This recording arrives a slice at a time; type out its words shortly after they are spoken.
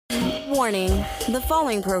Warning, the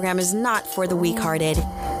following program is not for the weak-hearted.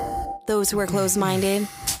 Those who are closed-minded,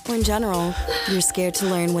 or in general, you're scared to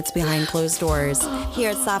learn what's behind closed doors. Here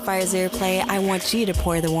at Sapphire's Airplay, I want you to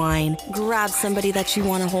pour the wine, grab somebody that you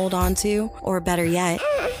want to hold on to, or better yet,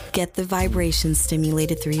 get the vibration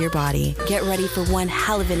stimulated through your body. Get ready for one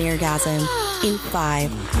hell of an orgasm in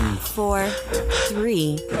 5, 4,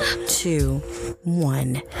 3, 2,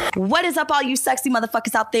 1. What is up, all you sexy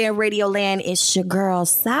motherfuckers out there in Radio Land? It's your girl,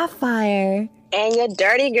 Sapphire. And your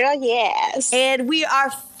dirty girl, yes. And we are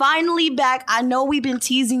finally back. I know we've been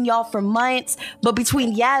teasing y'all for months, but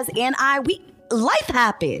between Yaz and I, life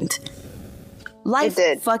happened. Life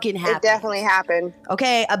fucking happened. It definitely happened.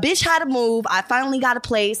 Okay, a bitch had to move. I finally got a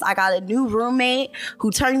place. I got a new roommate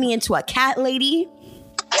who turned me into a cat lady.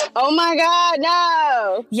 Oh my God,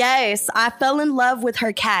 no. Yes, I fell in love with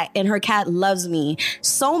her cat, and her cat loves me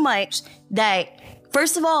so much that,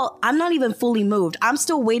 first of all, I'm not even fully moved. I'm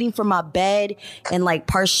still waiting for my bed and like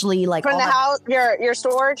partially like from the house, your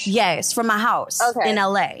storage. Yes, from my house in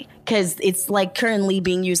LA, because it's like currently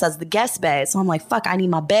being used as the guest bed. So I'm like, fuck, I need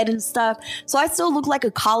my bed and stuff. So I still look like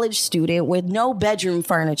a college student with no bedroom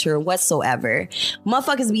furniture whatsoever.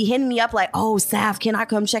 Motherfuckers be hitting me up like, oh, Saf, can I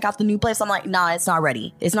come check out the new place? I'm like, nah, it's not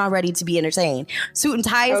ready. It's not ready to be entertained. Suit and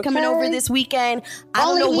Tie is coming over this weekend. I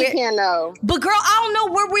don't know where. Can know. But girl, I don't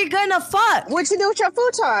know where we're gonna fuck. What you do with your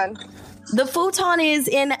futon? The futon is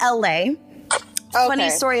in LA.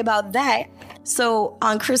 Funny story about that. So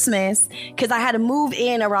on Christmas, because I had to move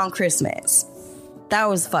in around Christmas. That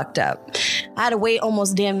was fucked up. I had to wait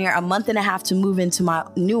almost damn near a month and a half to move into my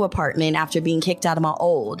new apartment after being kicked out of my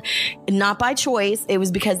old. Not by choice. It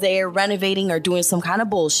was because they are renovating or doing some kind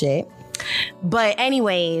of bullshit. But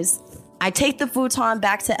anyways, I take the futon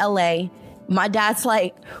back to LA. My dad's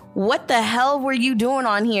like, what the hell were you doing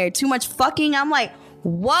on here? Too much fucking? I'm like,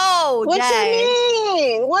 whoa, what Dad. You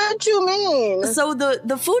mean? What you mean? So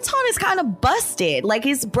the futon is kind of busted. Like,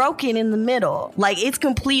 it's broken in the middle. Like, it's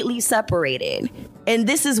completely separated. And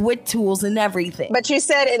this is with tools and everything. But you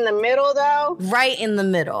said in the middle, though? Right in the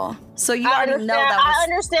middle. So you already know that I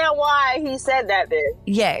understand why he said that bit.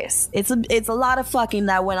 Yes. It's a lot of fucking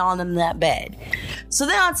that went on in that bed. So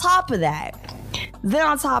then on top of that,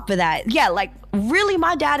 yeah, like, really,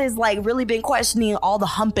 my dad has, like, really been questioning all the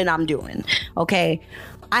humping I'm doing, okay?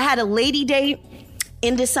 I had a lady date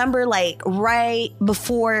in December, like, right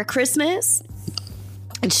before Christmas,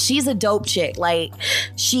 and she's a dope chick. Like,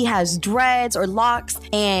 she has dreads or locks,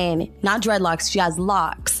 and not dreadlocks, she has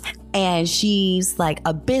locks, and she's, like,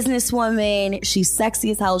 a businesswoman. She's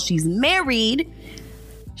sexy as hell. She's married,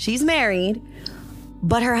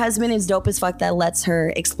 but her husband is dope as fuck that lets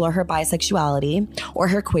her explore her bisexuality or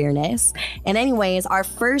her queerness. And anyways, our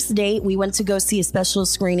first date, we went to go see a special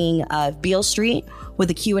screening of Beale Street with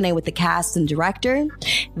a Q&A with the cast and director.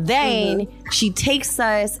 Then she takes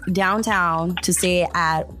us downtown to stay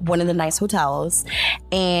at one of the nice hotels.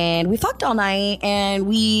 And we fucked all night and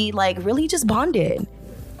we like really just bonded.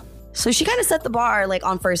 So she kind of set the bar like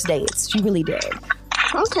on first dates. She really did.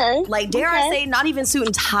 Okay. Like, dare I say, not even Suit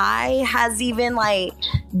and Tie has even, like,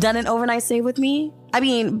 done an overnight stay with me. I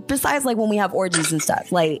mean, besides, like, when we have orgies and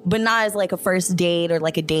stuff. Like, but not as, like, a first date or,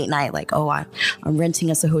 like, a date night. Like, oh, I'm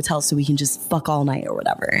renting us a hotel so we can just fuck all night or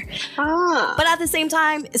whatever. But at the same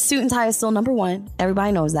time, Suit and Tie is still number one.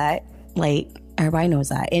 Everybody knows that. Like, everybody knows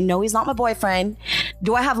that. And no, he's not my boyfriend.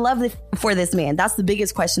 Do I have love for this man? That's the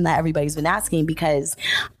biggest question that everybody's been asking, because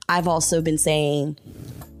I've also been saying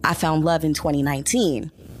I found love in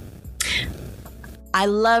 2019. I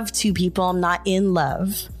love two people. I'm not in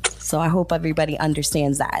love. So I hope everybody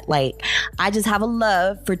understands that. Like, I just have a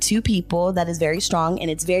love for two people that is very strong, and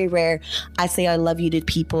it's very rare I say I love you to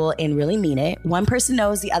people and really mean it. One person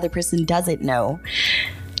knows, the other person doesn't know.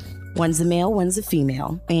 One's a male, one's a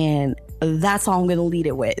female. And that's all I'm going to lead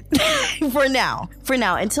it with for now.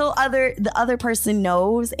 Until the other person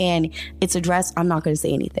knows and it's addressed, I'm not going to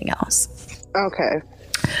say anything else. Okay.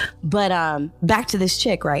 But back to this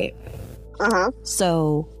chick, right?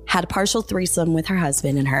 So had a partial threesome with her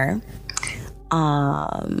husband and her.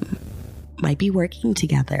 Might be working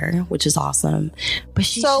together, which is awesome. But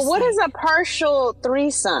she's so what is a partial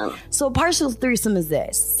threesome? So a partial threesome is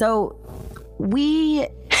this. So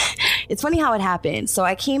it's funny how it happened. So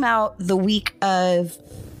I came out the week of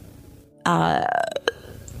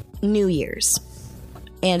New Year's.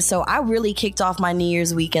 And so I really kicked off my New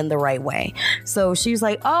Year's weekend the right way. So she was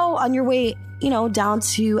like, oh, on your way, down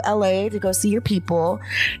to LA to go see your people,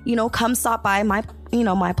 come stop by my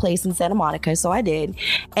place in Santa Monica. So I did.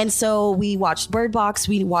 And so we watched Bird Box.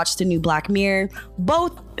 We watched the new Black Mirror.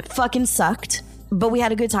 Both fucking sucked, but we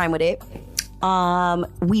had a good time with it.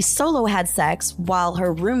 We solo had sex while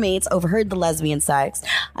her roommates overheard the lesbian sex.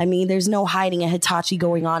 I mean, there's no hiding a Hitachi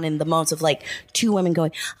going on in the moments of like two women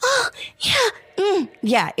going, oh, yeah.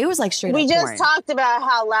 Yeah, it was like straight We up just porn. talked about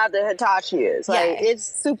how loud the Hitachi is. Like, Yeah. it's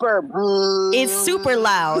super. It's super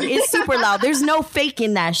loud. It's super loud. There's no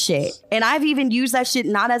faking that shit. And I've even used that shit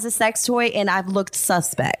not as a sex toy, and I've looked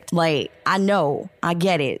suspect. Like, I know. I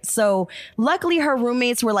get it. So luckily her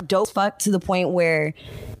roommates were like dope fuck to the point where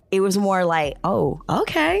it was more like, oh,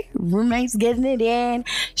 okay, roommates getting it in.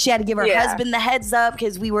 She had to give her husband the heads up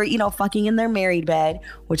because we were, fucking in their married bed,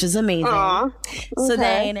 which is amazing. So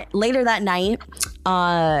then later that night,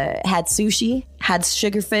 had sushi, had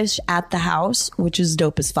sugarfish at the house, which is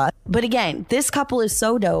dope as fuck. But again, this couple is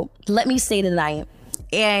so dope. Let me stay tonight.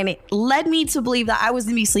 And it led me to believe that I was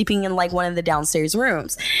going to be sleeping in like one of the downstairs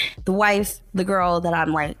rooms. The wife, the girl that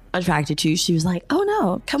I'm like attracted to, she was like, oh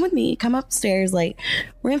no, come with me, come upstairs. Like,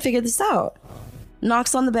 we're going to figure this out.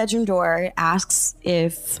 Knocks on the bedroom door, asks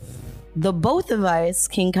if the both of us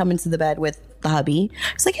can come into the bed with the hubby.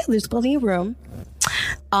 It's like, yeah, there's plenty of room.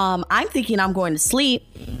 I'm thinking I'm going to sleep.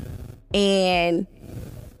 And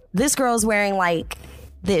this girl's wearing like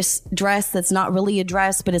this dress that's not really a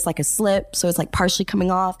dress, but it's like a slip, so it's like partially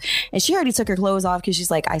coming off, and she already took her clothes off because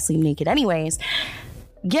she's like, I sleep naked anyways.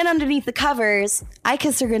 Get underneath the covers, I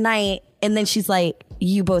kiss her goodnight, and then she's like,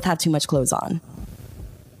 you both have too much clothes on.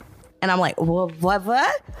 And I'm like, well,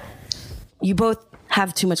 what? You both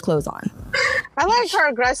have too much clothes on. I like her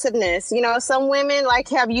aggressiveness. Some women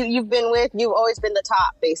like you've been with, you've always been the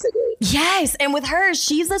top, basically. Yes, and with her,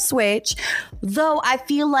 she's a switch, though I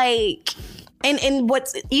feel like And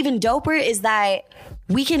what's even doper is that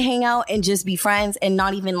we can hang out and just be friends and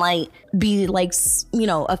not even like be like,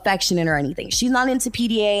 affectionate or anything. She's not into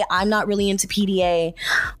PDA. I'm not really into PDA.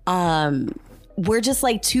 We're just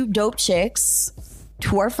like two dope chicks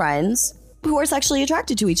who are friends who are sexually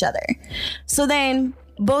attracted to each other. So then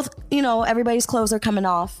both, everybody's clothes are coming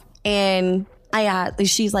off, and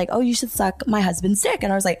she's like, oh, you should suck my husband's dick.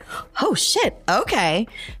 And I was like, oh shit. Okay.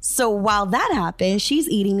 So while that happened, she's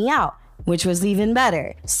eating me out, which was even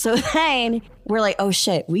better. So then we're like, oh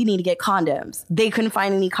shit, we need to get condoms. They couldn't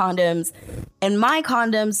find any condoms. And my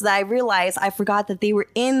condoms, that I realized I forgot that they were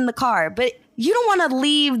in the car. But you don't want to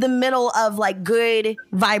leave the middle of like good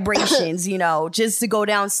vibrations, just to go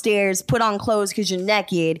downstairs, put on clothes because you're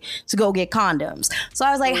naked to go get condoms. So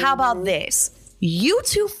I was like, how about this? You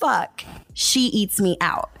two fuck, she eats me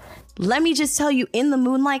out. Let me just tell you, in the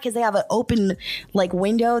moonlight, because they have an open like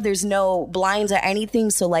window, there's no blinds or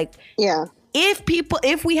anything. So like, yeah,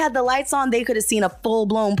 if we had the lights on, they could have seen a full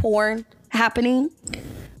blown porn happening.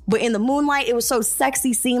 But in the moonlight, it was so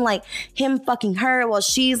sexy seeing like him fucking her while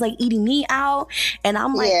she's like eating me out. And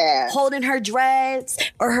I'm like holding her dreads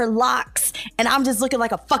or her locks. And I'm just looking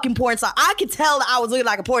like a fucking porn star. I could tell that I was looking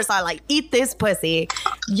like a porn star. Like, eat this pussy.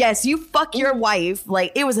 Yes, you fuck your wife.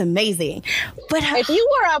 Like, it was amazing. But if you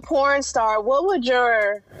were a porn star, what would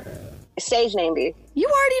your stage name be? You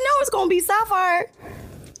already know it's going to be Sapphire.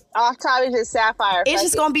 Off top is just Sapphire. It's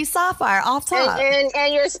just gonna be Sapphire off top.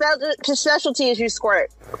 And your specialty is you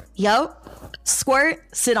squirt. Yup. Squirt,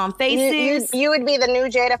 sit on faces. You would be the new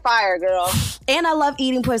Jada Fire, girl. And I love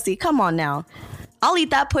eating pussy. Come on now. I'll eat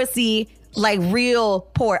that pussy like real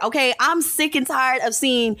porn. Okay, I'm sick and tired of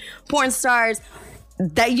seeing porn stars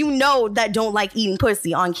that that don't like eating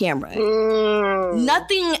pussy on camera.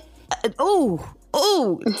 Nothing.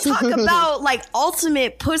 Talk about like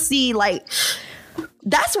ultimate pussy, like.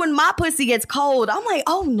 That's when my pussy gets cold. I'm like,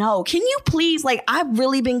 oh no, can you please? Like, I've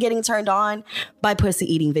really been getting turned on by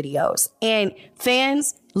pussy eating videos. And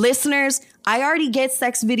fans, listeners, I already get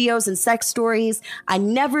sex videos and sex stories. I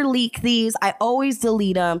never leak these. I always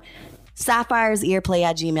delete them.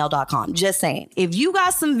 Sapphire'sEarplay@gmail.com. Just saying. If you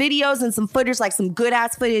got some videos and some footage, like some good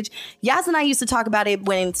ass footage, Yaz and I used to talk about it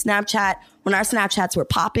when our Snapchats were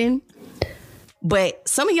popping. But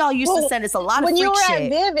some of y'all used to send us a lot of freak shit. When you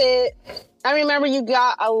were at Vivid, I remember you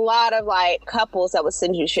got a lot of like couples that would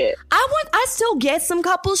send you shit. I still get some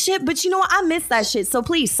couple shit, but you know what? I miss that shit. So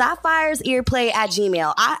please,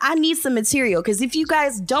 Sapphire'sEarplay@gmail. I need some material, because if you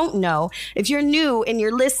guys don't know, if you're new and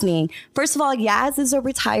you're listening, first of all, Yaz is a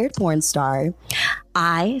retired porn star.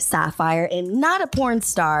 I, Sapphire, am not a porn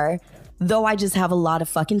star, though I just have a lot of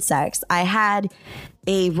fucking sex. I had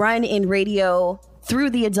a run in radio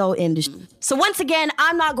through the adult industry. So once again,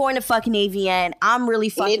 I'm not going to fucking AVN. I'm really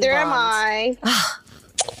fucking Neither bummed. am I.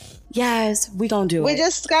 Yes, we gonna do it. We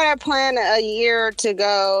just gotta plan a year to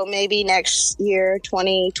go, maybe next year,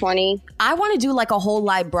 2020. I want to do like a whole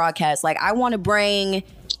live broadcast. Like, I want to bring...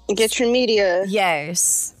 Get your media.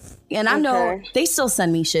 Yes. And I know they still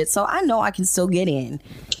send me shit, so I know I can still get in.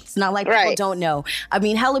 It's not like people don't know. I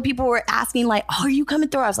mean, hella people were asking like, oh, are you coming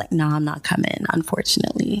through? I was like, no, I'm not coming,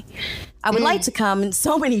 unfortunately. I would like to come in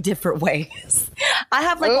so many different ways. I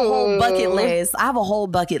have like a whole bucket list. I have a whole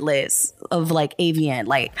bucket list of like AVN.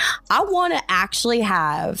 Like, I want to actually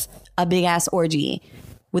have a big ass orgy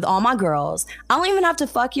with all my girls. I don't even have to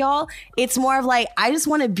fuck y'all. It's more of like, I just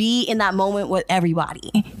want to be in that moment with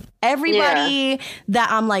everybody. Everybody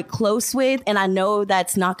that I'm like close with, and I know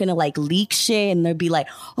that's not gonna like leak shit and they'll be like,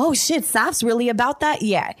 oh shit, Saf's really about that?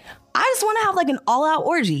 Yeah. I just want to have like an all-out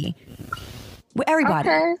orgy with everybody.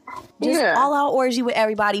 Okay. Just all out orgy with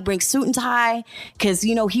everybody. Bring suit and tie, because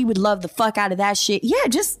you know he would love the fuck out of that shit. Yeah,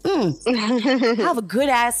 just have a good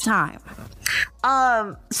ass time.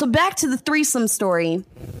 So back to the threesome story.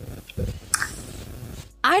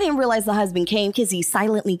 I didn't realize the husband came because he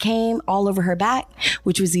silently came all over her back,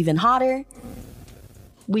 which was even hotter.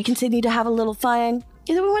 We continued to have a little fun,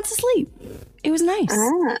 and then we went to sleep. It was nice.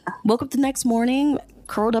 Woke up the next morning,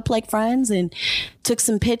 curled up like friends, and took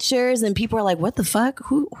some pictures, and people are like, what the fuck?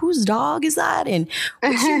 Whose dog is that? And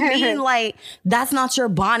what you mean, like, that's not your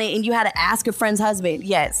bonnet and you had to ask a friend's husband?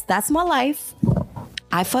 Yes, that's my life.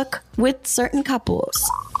 I fuck with certain couples.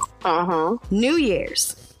 New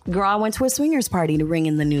Year's. Girl, I went to a swingers party to ring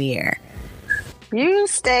in the new year. You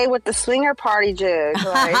stay with the swinger party jig.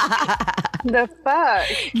 Like, the fuck?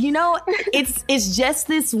 You know, it's just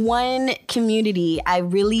this one community. I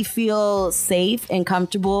really feel safe and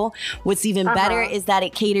comfortable. What's even better is that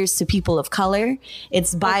it caters to people of color.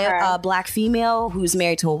 It's by a black female who's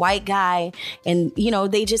married to a white guy. And, you know,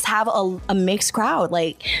 they just have a mixed crowd.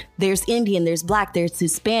 Like, there's Indian, there's black, there's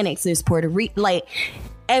Hispanics, there's Puerto Rican, like,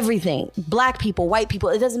 everything. Black people, white people,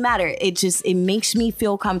 it doesn't matter. It makes me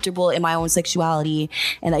feel comfortable in my own sexuality,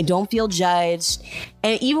 and I don't feel judged.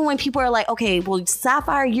 And even when people are like, okay, well,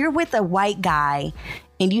 Sapphire, you're with a white guy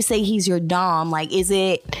and you say he's your dom, like, is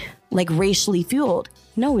it like racially fueled?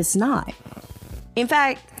 No, it's not. In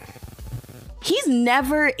fact, he's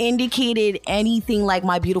never indicated anything like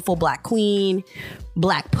my beautiful black queen,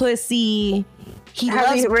 black pussy.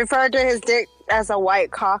 Has he referred to his dick as a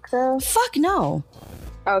white cock though? Fuck no.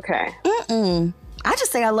 Okay. I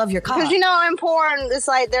just say I love your cock. Because, you know, in porn, it's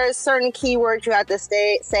like there's certain keywords you have to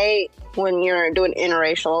say when you're doing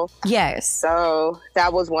interracial. Yes. So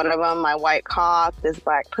that was one of them. My white cock, this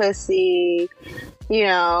black pussy, you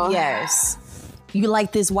know. Yes. You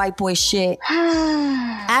like this white boy shit.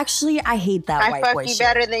 Actually, I hate that white boy shit. I fuck you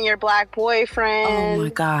better than your black boyfriend. Oh, my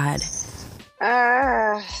God.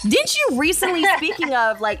 Didn't you recently, speaking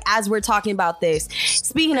of, like, as we're talking about this,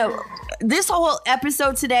 speaking of this whole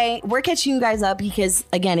episode today, we're catching you guys up because,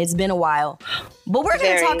 again, it's been a while, but we're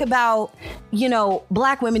going to talk about, you know,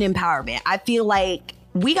 black women empowerment. I feel like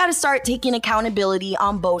we got to start taking accountability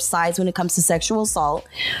on both sides when it comes to sexual assault.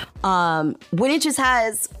 When it just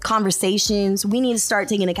has conversations, we need to start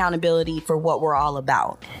taking accountability for what we're all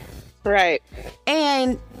about. Right.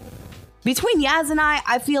 And between Yaz and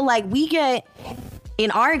I feel like we get,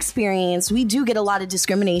 in our experience, we do get a lot of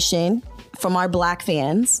discrimination from our black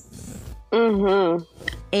fans.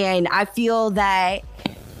 And I feel that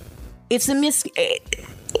it's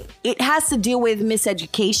it has to deal with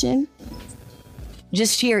miseducation,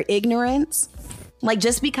 just sheer ignorance. Like,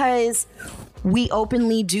 just because we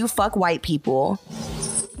openly do fuck white people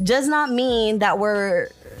does not mean that we're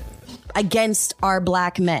against our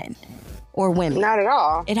black men or women. Not at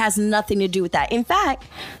all. It has nothing to do with that. In fact,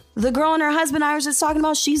 the girl and her husband I was just talking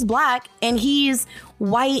about, she's black and he's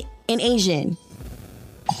white and Asian.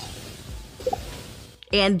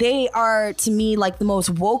 And they are, to me, like the most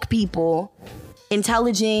woke people,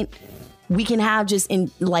 intelligent. We can have just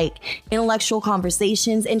intellectual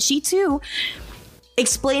conversations. And she too,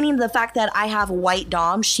 explaining the fact that I have a white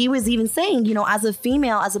dom, she was even saying, you know, as a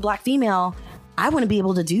female, as a black female, I wouldn't be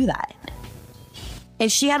able to do that.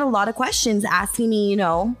 And she had a lot of questions asking me, you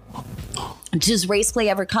know, does race play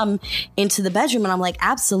ever come into the bedroom? And I'm like,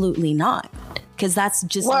 absolutely not. Because that's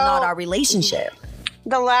just not our relationship.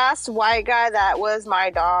 The last white guy that was my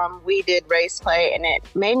dom, we did race play, and it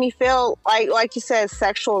made me feel like you said,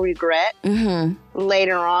 sexual regret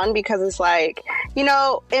later on, because it's like, you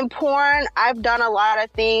know, in porn, I've done a lot of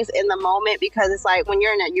things in the moment, because it's like when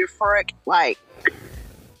you're in a euphoric like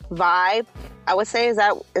vibe, I would say, is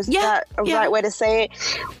that a right way to say it?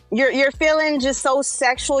 You're feeling just so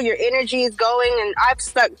sexual, your energy is going, and I've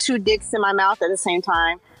stuck 2 dicks in my mouth at the same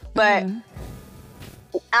time, but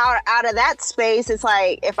out of that space, it's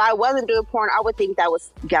like, if I wasn't doing porn, I would think that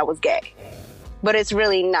was gay, but it's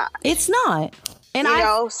really not. It's not. And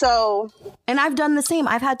I've done the same.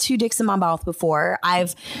 I've had 2 dicks in my mouth before.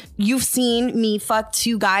 You've seen me fuck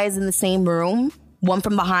 2 guys in the same room one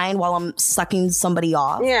from behind while I'm sucking somebody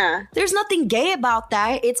off. Yeah. There's nothing gay about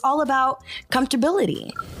that. It's all about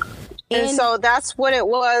comfortability. And so that's what it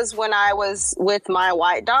was when I was with my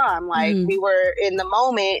white dom. Like, we were in the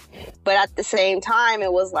moment, but at the same time,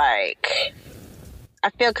 it was like, I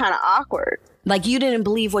feel kind of awkward. Like, you didn't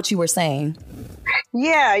believe what you were saying.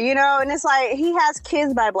 Yeah, you know, and it's like, he has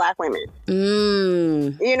kids by black women.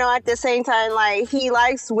 You know, at the same time, like, he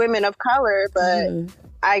likes women of color, but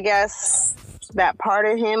I guess that part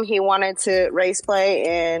of him, he wanted to race play,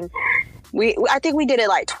 and I think we did it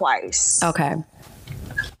like twice. Okay.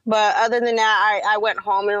 But other than that, I went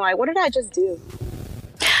home and like, what did I just do?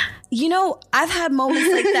 You know, I've had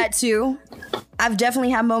moments like that too. I've definitely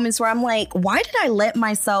had moments where I'm like, why did I let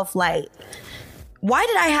myself why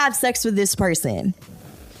did I have sex with this person?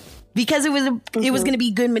 Because it was going to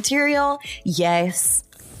be good material? Yes.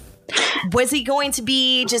 Was it going to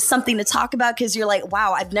be just something to talk about because you're like,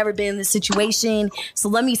 wow, I've never been in this situation, so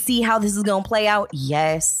let me see how this is going to play out?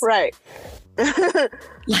 Yes. Right.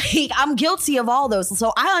 Like, I'm guilty of all those.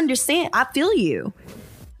 So I understand. I feel you.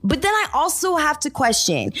 But then I also have to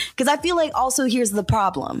question, because I feel like also here's the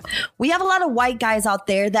problem. We have a lot of white guys out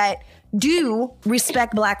there that do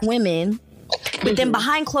respect black women, but then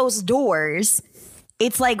behind closed doors,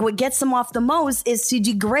 it's like what gets them off the most is to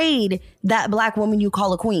degrade that black woman you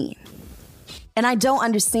call a queen. And I don't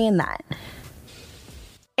understand that.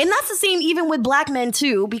 And that's the same even with black men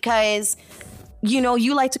too, because, you know,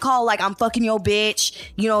 you like to call like, I'm fucking your bitch,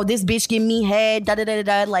 you know, this bitch give me head, da da da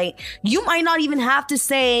da. Like, you might not even have to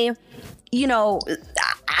say, you know,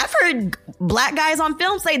 I've heard black guys on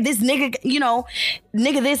film say this nigga, you know,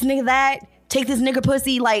 nigga this, nigga that, take this nigga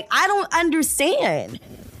pussy. Like, I don't understand.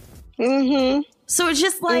 So it's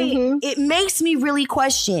just like, it makes me really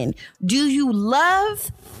question, do you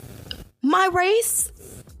love my race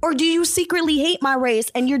or do you secretly hate my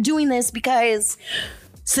race? And you're doing this because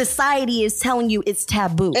society is telling you it's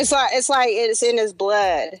taboo. It's like it's in his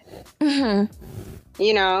blood. You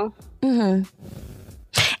know?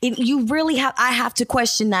 You really have, I have to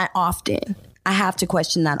question that often. And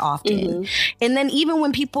then even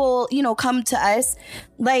when people, you know, come to us,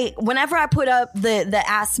 like whenever I put up the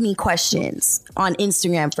ask me questions on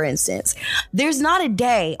Instagram, for instance, there's not a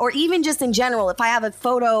day, or even just in general, if I have a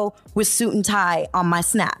photo with suit and tie on my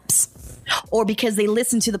snaps, or because they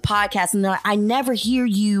listen to the podcast and they're like, I never hear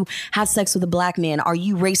you have sex with a black man. Are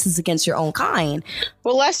you racist against your own kind?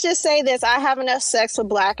 Well, let's just say this. I have enough sex with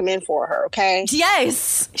black men for her, okay?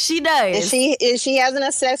 Yes, she does. And she has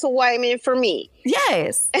enough sex with white men for me.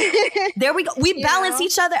 Yes. There we go. We balance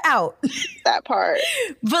each other out. That part.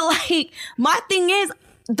 But like, my thing is,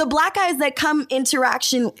 the black guys that come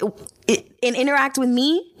interact with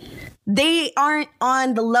me, they aren't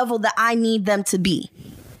on the level that I need them to be.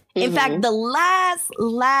 In fact, the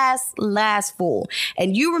last fool,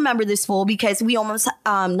 and you remember this fool because we almost,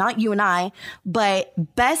 not you and I, but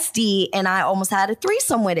Bestie and I almost had a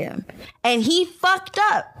threesome with him. And he fucked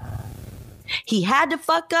up. He had to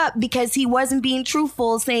fuck up because he wasn't being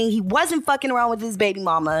truthful, saying he wasn't fucking around with his baby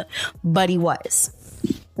mama, but he was.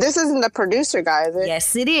 This isn't the producer guy, is it?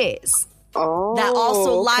 Yes, it is. Oh, that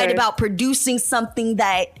also lied about producing something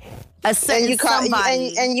that a certain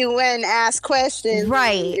somebody. And you went and asked questions.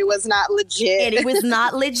 Right. It was not legit. And it was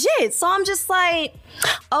not legit. So I'm just like,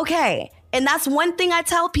 okay. And that's one thing I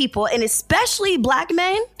tell people, and especially black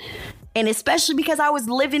men, and especially because I was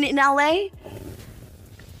living in LA,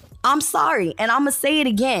 I'm sorry, and I'm going to say it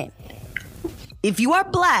again. If you are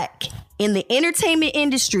black in the entertainment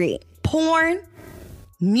industry, porn,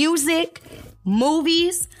 music,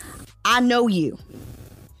 movies, I know you.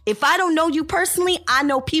 If I don't know you personally, I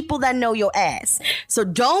know people that know your ass. So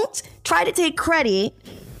don't try to take credit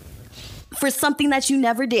for something that you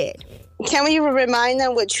never did. Can we remind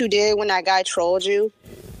them what you did when that guy trolled you?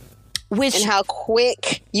 And how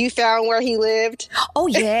quick you found where he lived? Oh,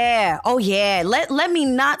 yeah. Oh, yeah. Let me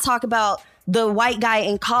not talk about the white guy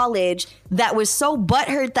in college that was so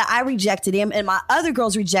butthurt that I rejected him and my other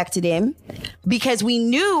girls rejected him because we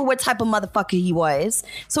knew what type of motherfucker he was.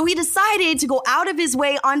 So he decided to go out of his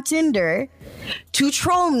way on Tinder to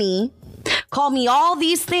troll me, call me all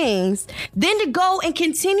these things, then to go and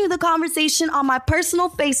continue the conversation on my personal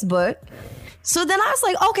Facebook. So then I was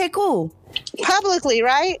like, okay, cool. Publicly,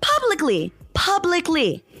 right? Publicly.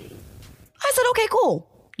 I said, okay, cool.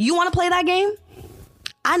 You want to play that game?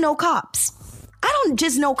 I know cops. I don't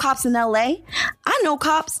just know cops in LA. I know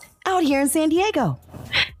cops out here in San Diego.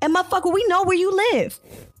 And motherfucker, we know where you live.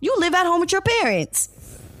 You live at home with your parents.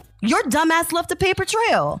 Your dumbass left a paper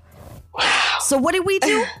trail. Wow. So what did we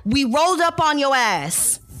do? We rolled up on your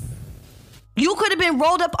ass. You could have been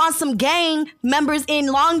rolled up on some gang members in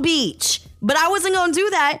Long Beach. But I wasn't going to do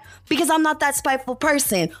that because I'm not that spiteful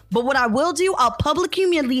person. But what I will do, I'll publicly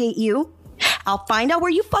humiliate you. I'll find out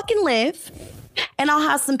where you fucking live. And I'll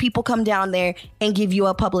have some people come down there and give you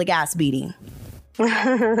a public ass beating.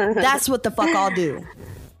 That's what the fuck I'll do.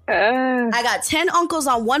 I got 10 uncles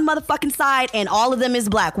on one motherfucking side and all of them is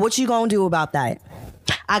black. What you gonna do about that?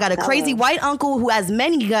 I got a crazy white uncle who has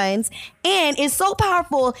many guns and is so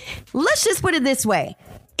powerful. Let's just put it this way.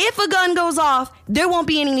 If a gun goes off, there won't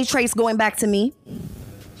be any trace going back to me.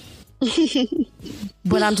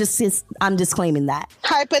 But I'm disclaiming that.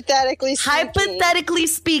 Hypothetically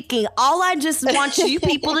speaking, all I just want you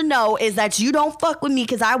people to know is that you don't fuck with me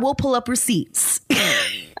because I will pull up receipts.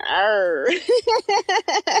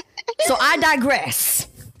 So I digress.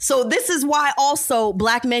 So this is why also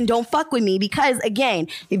black men don't fuck with me because, again,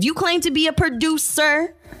 if you claim to be a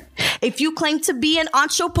producer, if you claim to be an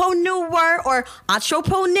entrepreneur or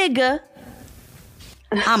entrepreneur nigga,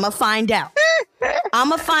 I'ma find out.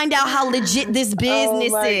 I'ma find out how legit this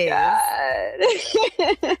business is.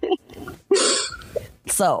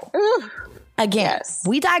 So, again,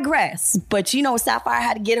 we digress. But you know, Sapphire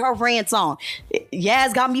had to get her rants on.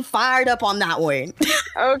 Yaz got me fired up on that one.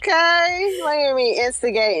 Okay, look at me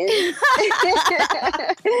instigating.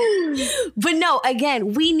 But no,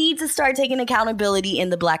 again, we need to start taking accountability in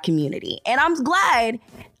the black community. And I'm glad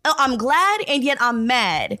and yet I'm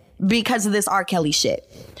mad because of this R. Kelly shit.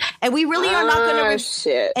 And we really are not going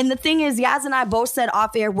to... And the thing is, Yaz and I both said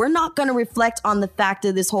off air, we're not going to reflect on the fact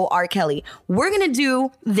of this whole R. Kelly. We're going to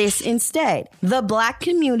do this instead. The black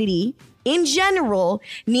community in general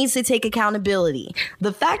needs to take accountability.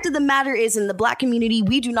 The fact of the matter is, in the black community,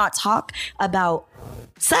 we do not talk about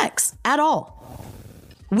sex at all.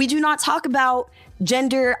 We do not talk about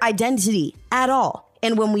gender identity at all.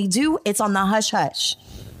 And when we do, it's on the hush hush.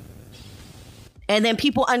 And then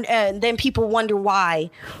people wonder why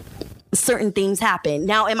certain things happen.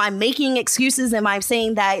 Now, am I making excuses? Am I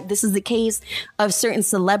saying that this is the case of certain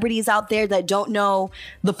celebrities out there that don't know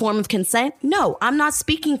the form of consent? No, I'm not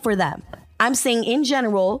speaking for them. I'm saying in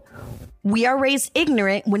general, we are raised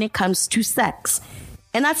ignorant when it comes to sex.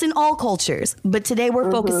 And that's in all cultures. But today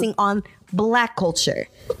we're focusing on black culture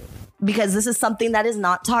because this is something that is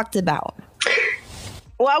not talked about.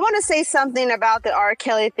 Well, I want to say something about the R.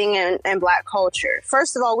 Kelly thing and black culture.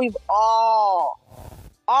 First of all, we've all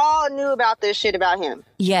knew about this shit about him.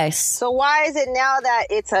 Yes. So why is it now that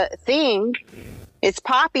it's a thing, it's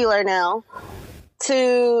popular now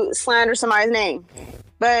to slander somebody's name?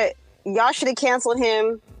 But y'all should have canceled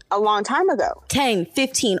him a long time ago. 10,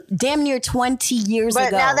 15, damn near 20 years ago.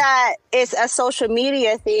 But now that it's a social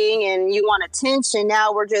media thing and you want attention,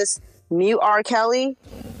 now we're just mute R. Kelly.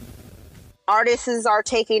 Artists are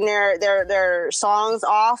taking their songs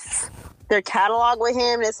off their catalog with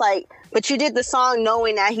him. And it's like, but you did the song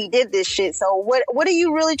knowing that he did this shit. So what are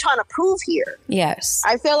you really trying to prove here? Yes.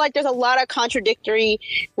 I feel like there's a lot of contradictory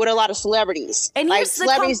with a lot of celebrities. And like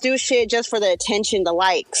celebrities do shit just for the attention, the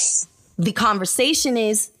likes. The conversation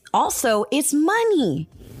is also, it's money.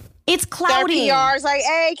 It's clouding. Their PR's like,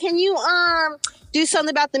 hey, can you do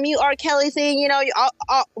something about the mute R. Kelly thing? You know,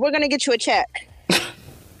 we're going to get you a check.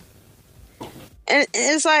 And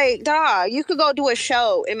it's like, dog, you could go do a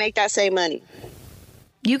show and make that same money.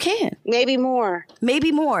 You can. Maybe more.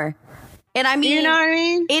 And I mean, you know what I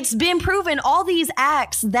mean? It's been proven all these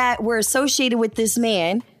acts that were associated with this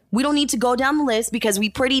man. We don't need to go down the list because we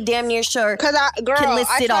pretty damn near sure can list it all.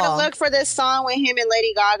 I tried to look for this song with him and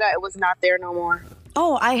Lady Gaga. It was not there no more.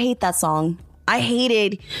 Oh, I hate that song. I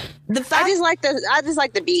hated the fact. I just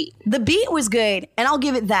like the beat. The beat was good, and I'll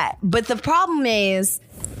give it that. But the problem is,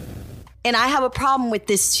 and I have a problem with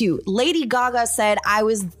this too. Lady Gaga said I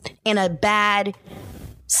was in a bad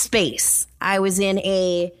space. I was in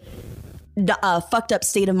a fucked up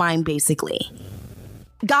state of mind, basically.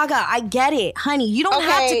 Gaga, I get it. Honey, you don't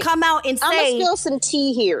have to come out and say... I'm going to spill some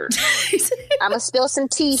tea here.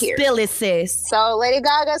 Spill it, sis. So Lady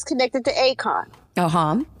Gaga is connected to Akon.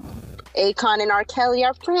 Uh-huh. Akon and R. Kelly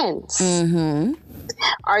are friends. Mm-hmm.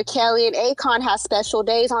 R. Kelly and Akon have special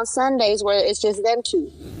days on Sundays where it's just them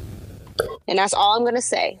two. And that's all I'm going to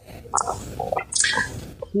say.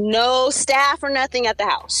 No staff or nothing at the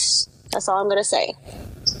house. That's all I'm going to say.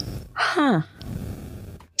 Huh.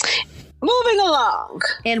 Moving along.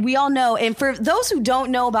 And we all know, and for those who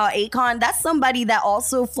don't know about Akon, that's somebody that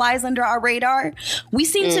also flies under our radar. We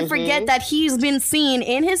seem to forget that he's been seen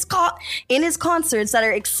in his concerts that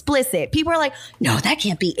are explicit. People are like, no, that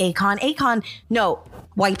can't be Akon. Akon, no,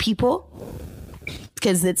 white people,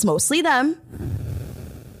 because it's mostly them.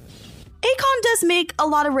 Akon does make a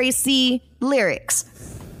lot of racy lyrics.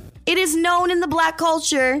 It is known in the black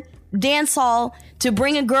culture, dancehall, to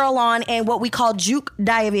bring a girl on and what we call juke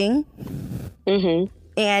diving. Mm-hmm.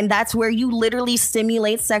 And that's where you literally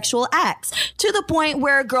stimulate sexual acts to the point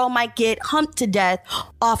where a girl might get humped to death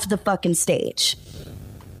off the fucking stage.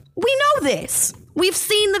 We know this. We've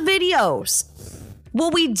seen the videos.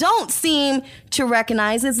 What we don't seem to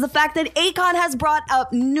recognize is the fact that Akon has brought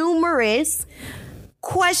up numerous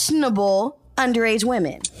questionable underage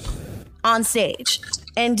women on stage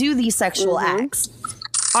and do these sexual acts.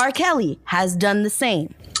 R. Kelly has done the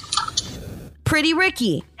same. Pretty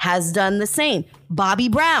Ricky has done the same. Bobby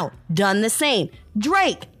Brown done the same.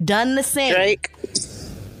 Drake done the same.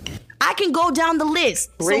 I can go down the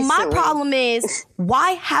list. Recently. So my problem is,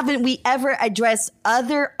 why haven't we ever addressed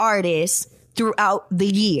other artists throughout the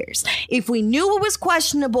years? If we knew it was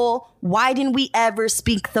questionable, why didn't we ever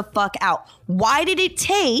speak the fuck out? Why did it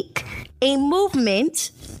take a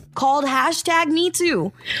movement called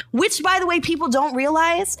 #MeToo, which, by the way, people don't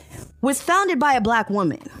realize was founded by a black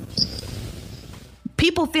woman?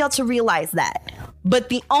 People fail to realize that. But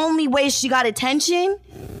the only way she got attention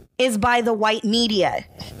is by the white media.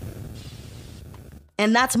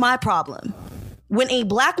 And that's my problem. When a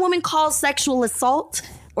black woman calls sexual assault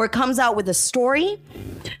or comes out with a story,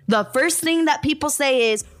 the first thing that people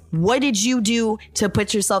say is, what did you do to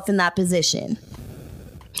put yourself in that position?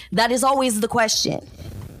 That is always the question.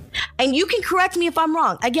 And you can correct me if I'm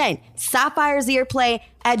wrong. Again,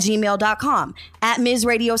 Sapphire'sEarplay@gmail.com, at Ms.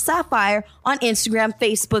 Radio Sapphire on Instagram,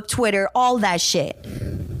 Facebook, Twitter, all that shit.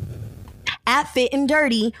 At Fit and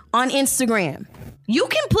Dirty on Instagram. You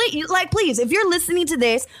can please, if you're listening to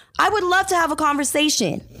this, I would love to have a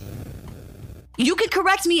conversation. You can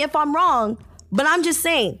correct me if I'm wrong, but I'm just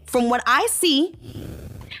saying, from what I see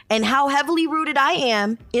and how heavily rooted I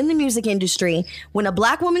am in the music industry, when a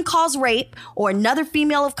black woman calls rape or another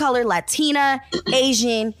female of color, Latina,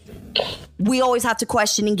 Asian, we always have to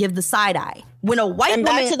question and give the side eye. When a white woman...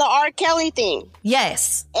 back to the R. Kelly thing.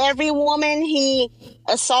 Yes. Every woman he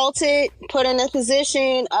assaulted, put in a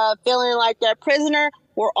position of feeling like they're a prisoner,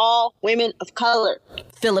 were all women of color.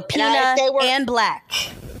 Filipina and black.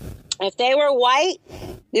 If they were white,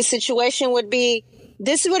 this situation would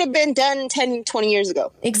have been done 10, 20 years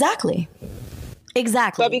ago. Exactly.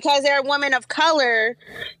 But because they're women of color,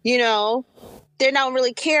 they don't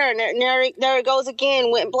really care. And there it goes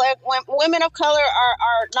again. Women of color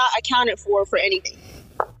are not accounted for anything.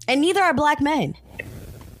 And neither are black men.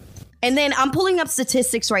 And then I'm pulling up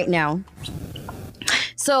statistics right now.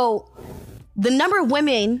 So the number of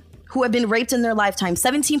women who have been raped in their lifetime,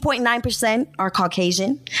 17.9% are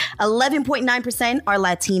Caucasian, 11.9% are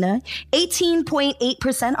Latina,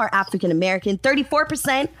 18.8% are African American,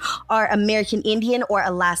 34% are American Indian or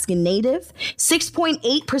Alaskan Native,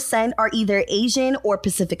 6.8% are either Asian or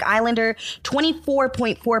Pacific Islander,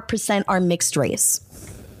 24.4% are mixed race.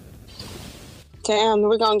 Damn,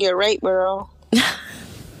 we're gonna get raped, girl.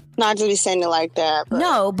 Not to be saying it like that. But.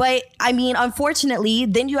 No, but I mean, unfortunately,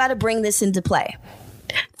 then you got to bring this into play.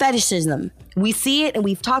 Fetishism. We see it and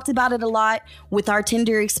we've talked about it a lot with our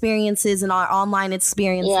Tinder experiences and our online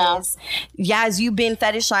experiences. Yeah, as you've been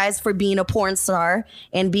fetishized for being a porn star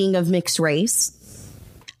and being of mixed race.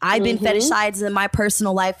 I've been fetishized in my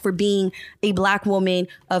personal life for being a black woman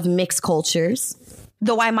of mixed cultures.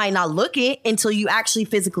 Though I might not look it until you actually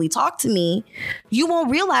physically talk to me, you won't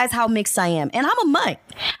realize how mixed I am. And I'm a mutt,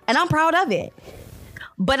 and I'm proud of it.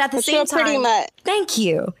 But at the same time, pretty mutt. Thank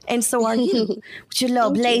you. And so are you, with your little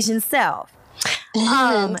blazing self.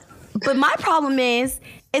 But my problem is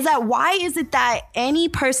that why is it that any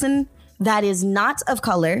person that is not of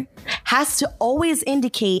color has to always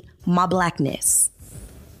indicate my blackness?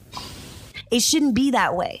 It shouldn't be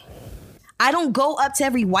that way. I don't go up to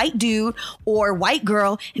every white dude or white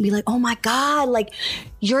girl and be like, oh my God, like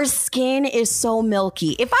your skin is so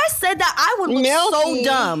milky. If I said that, I would look so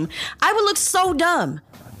dumb. I would look so dumb.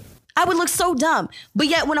 But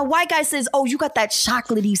yet when a white guy says, oh, you got that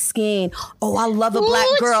chocolatey skin. Oh, I love a black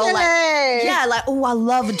girl. Oh, I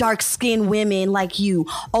love dark skinned women like you.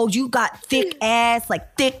 Oh, you got thick ass,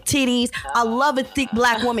 like thick titties. I love a thick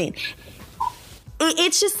black woman.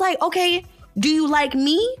 It's just like, okay, do you like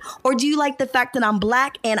me or do you like the fact that I'm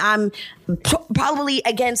black and I'm probably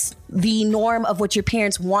against the norm of what your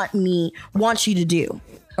parents want you to do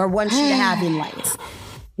or want you to have in life?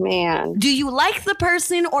 Man. Do you like the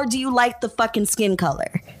person or do you like the fucking skin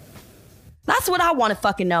color? That's what I want to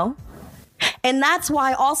fucking know. And that's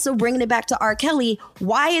why also bringing it back to R. Kelly,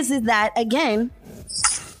 why is it that, again,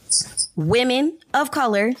 women of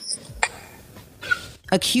color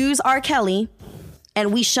accuse R. Kelly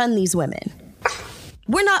and we shun these women?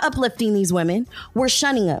 We're not uplifting these women. We're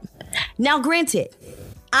shunning them. Now, granted,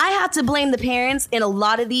 I have to blame the parents in a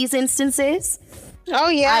lot of these instances Oh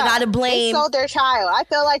yeah, I gotta blame. They sold their child. I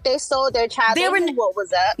feel like they sold their child. They knew what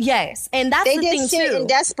was up. Yes, and that's the thing too. They did shit in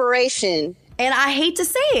desperation. And I hate to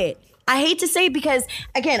say it. Because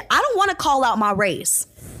again, I don't want to call out my race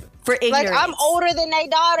for ignorance. Like, I'm older than their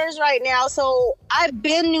daughters right now, so I've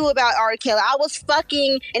been knew about R. Kelly. I was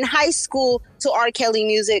fucking in high school to R. Kelly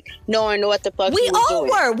music, knowing what the fuck we he was all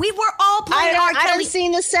doing. were. We were all playing R. Kelly. I done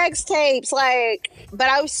seen the sex tapes, but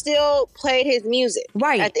I still played his music.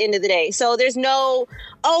 Right. At the end of the day. So there's no,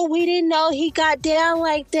 we didn't know he got down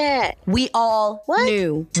like that. We all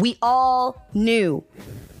knew. We all knew.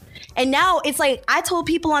 And now it's like, I told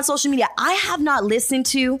people on social media, I have not listened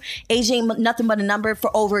to Age Ain't Nothing But a Number for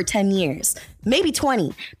over 10 years, maybe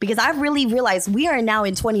 20, because I really realized we are now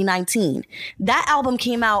in 2019. That album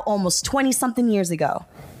came out almost 20 something years ago.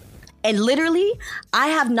 And literally, I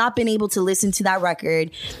have not been able to listen to that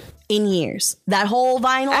record in years. That whole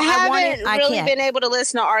vinyl, I haven't really been able to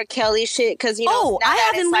listen to R. Kelly shit because, now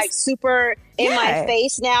that it's like super in my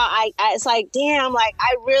face now. It's like, damn, like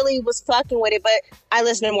I really was fucking with it, but I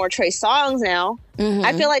listen to more Trey Songz now. Mm-hmm.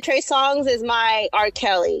 I feel like Trey Songz is my R.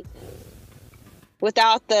 Kelly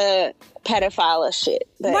without the pedophile shit.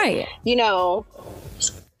 But, right.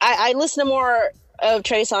 I listen to more of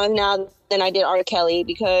Trey Songz now than I did R. Kelly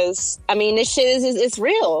because, this shit it's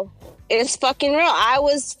real. It's fucking real. I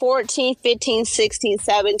was 14, 15, 16,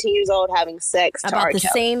 17 years old having sex to about the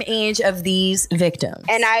same age of these victims.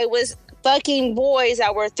 And I was fucking boys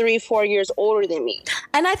that were 3-4 years older than me.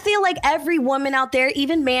 And I feel like every woman out there,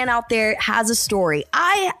 even man out there, has a story.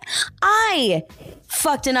 I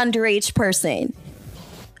fucked an underage person.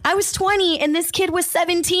 I was 20 and this kid was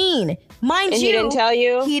 17. Mind you. He didn't tell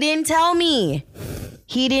you? He didn't tell me.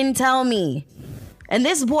 He didn't tell me. And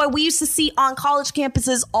this boy we used to see on college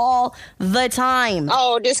campuses all the time.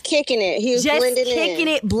 Oh, just kicking it. He was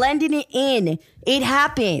blending it in. It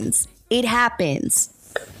happens. It happens.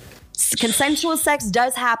 Consensual sex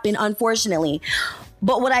does happen, unfortunately.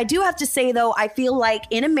 But what I do have to say, though, I feel like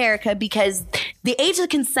in America, because the age of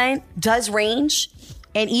consent does range,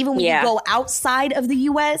 and even when you go outside of the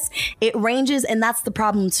U.S., it ranges, and that's the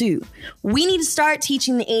problem, too. We need to start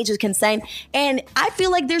teaching the age of consent, and I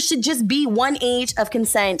feel like there should just be one age of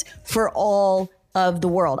consent for all of the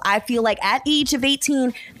world. I feel like at age of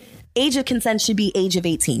 18, age of consent should be age of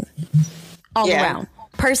 18 all around.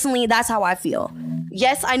 Personally, that's how I feel.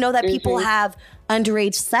 Yes, I know that people have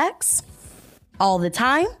underage sex all the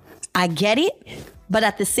time. I get it. But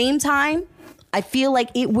at the same time, I feel like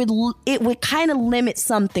it would kind of limit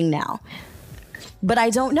something now. But I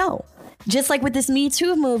don't know. Just like with this Me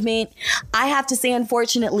Too movement, I have to say,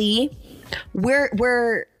 unfortunately,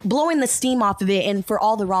 we're blowing the steam off of it, and for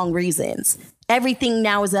all the wrong reasons. Everything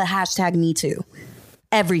now is a hashtag Me Too.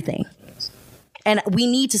 Everything. And we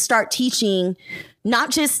need to start teaching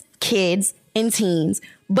not just kids and teens,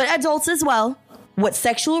 but adults as well, what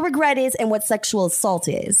sexual regret is and what sexual assault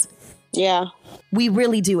is. Yeah. We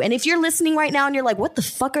really do. And if you're listening right now and you're like, what the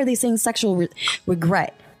fuck are they saying sexual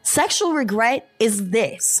regret? Sexual regret is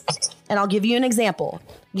this. And I'll give you an example.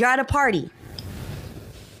 You're at a party.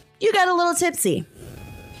 You got a little tipsy.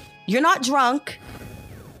 You're not drunk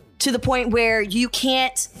to the point where you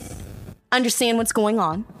can't understand what's going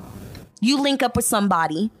on. You link up with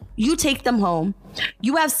somebody. You take them home.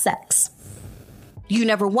 You have sex. You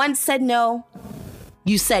never once said no.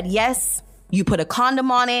 You said yes. You put a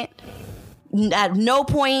condom on it. At no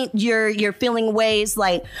point you're feeling ways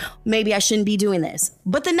like maybe I shouldn't be doing this.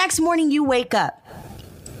 But the next morning you wake up.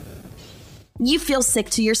 You feel sick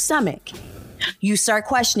to your stomach. You start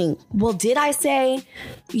questioning, well, did I say,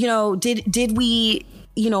 did we,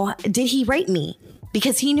 did he rape me?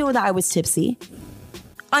 Because he knew that I was tipsy.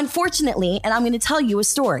 Unfortunately, and I'm going to tell you a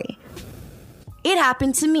story. It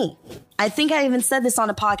happened to me. I think I even said this on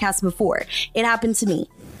a podcast before. It happened to me.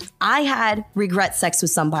 I had regret sex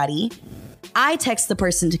with somebody. I text the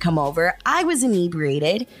person to come over. I was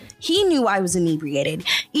inebriated. He knew I was inebriated.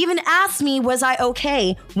 Even asked me, was I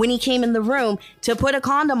okay when he came in the room to put a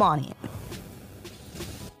condom on it?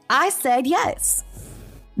 I said yes.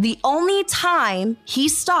 The only time he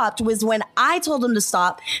stopped was when I told him to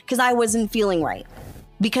stop because I wasn't feeling right.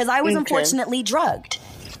 Because I was unfortunately drugged.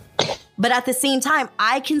 But at the same time,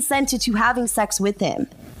 I consented to having sex with him.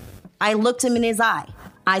 I looked him in his eye.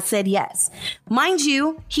 I said yes. Mind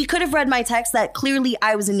you, he could have read my text that clearly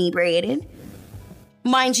I was inebriated.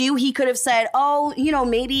 Mind you, he could have said, oh,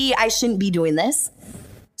 maybe I shouldn't be doing this.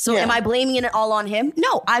 So am I blaming it all on him?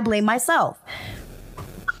 No, I blame myself.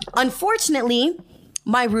 Unfortunately,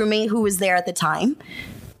 my roommate who was there at the time,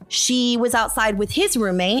 she was outside with his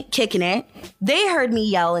roommate, kicking it. They heard me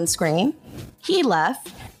yell and scream. He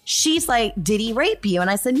left. She's like, did he rape you? And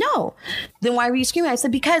I said, no. Then why were you screaming? I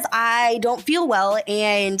said, because I don't feel well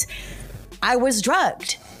and I was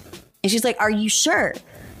drugged. And she's like, are you sure?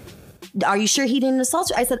 Are you sure he didn't assault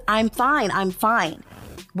you? I said, I'm fine.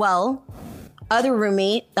 Well,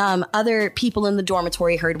 other people in the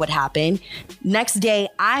dormitory heard what happened. Next day,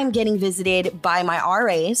 I'm getting visited by my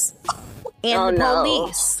RAs and the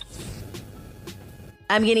police.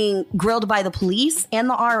 I'm getting grilled by the police and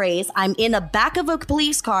the RAs. I'm in the back of a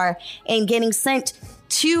police car and getting sent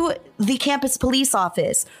to the campus police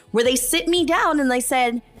office where they sit me down and they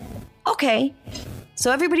said, okay,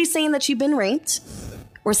 so everybody's saying that you've been raped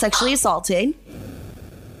or sexually assaulted.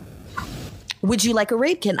 Would you like a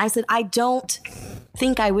rape kit? And I said, I don't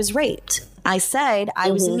think I was raped. I said I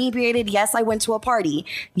was inebriated. Yes, I went to a party.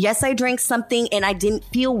 Yes, I drank something and I didn't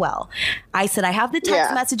feel well. I said, I have the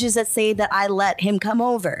text messages that say that I let him come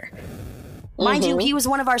over. Mind you, he was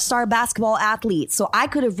one of our star basketball athletes. So I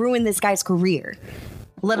could have ruined this guy's career,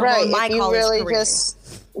 let alone my college career. You really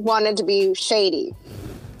just wanted to be shady.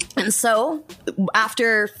 And so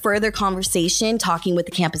after further conversation, talking with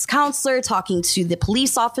the campus counselor, talking to the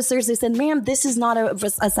police officers, they said, ma'am, this is not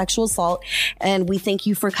a sexual assault. And we thank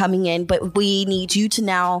you for coming in, but we need you to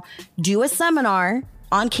now do a seminar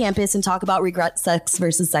on campus and talk about regret sex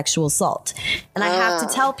versus sexual assault. And I have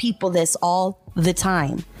to tell people this all the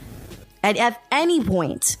time. And at any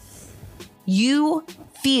point you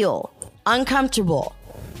feel uncomfortable,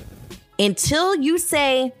 until you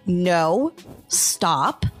say, no,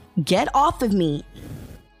 stop, get off of me,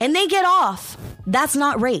 and they get off, that's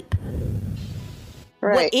not rape.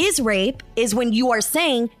 Right. What is rape is when you are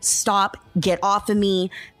saying, stop, get off of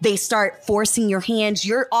me. They start forcing your hands.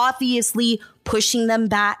 You're obviously pushing them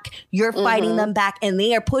back. You're fighting them back, and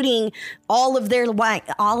they are putting all of their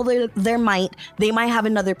might. They might have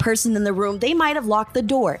another person in the room. They might have locked the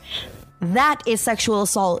door. That is sexual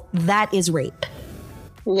assault. That is rape.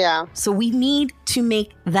 Yeah. So we need to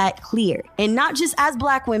make that clear. And not just as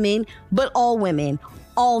Black women, but all women,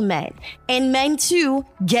 all men. And men too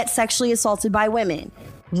get sexually assaulted by women.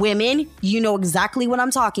 Women, you know exactly what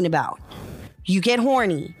I'm talking about. You get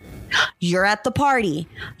horny. You're at the party.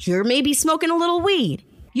 You're maybe smoking a little weed.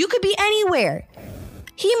 You could be anywhere.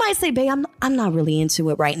 He might say, babe, I'm not really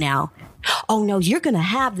into it right now. Oh no, you're gonna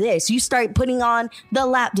have this. You start putting on the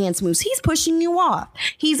lap dance moves. He's pushing you off.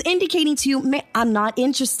 He's indicating to you, man, I'm not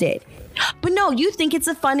interested. But no, you think it's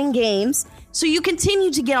a fun and games, so you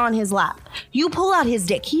continue to get on his lap. You pull out his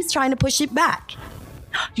dick. He's trying to push it back.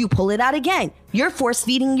 You pull it out again. You're force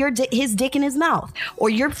feeding his dick in his mouth,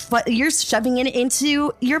 or you're shoving it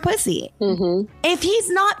into your pussy. If he's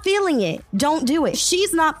not feeling it, don't do it.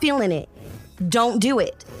 She's not feeling it, don't do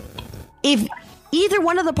it. If either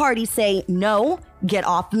one of the parties say, no, get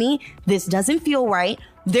off me, this doesn't feel right,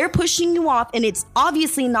 they're pushing you off, and it's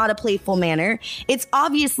obviously not a playful manner. It's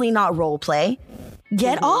obviously not role play.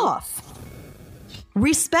 Get off.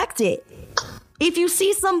 Respect it. If you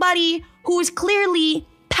see somebody who is clearly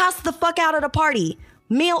passed the fuck out at a party,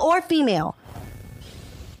 male or female,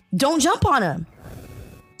 don't jump on them.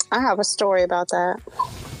 I have a story about that.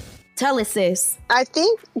 Tell us, sis.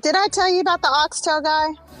 Did I tell you about the oxtail guy?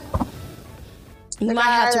 The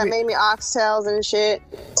guy that made me oxtails and shit.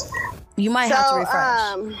 You might have to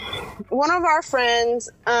refresh. One of our friends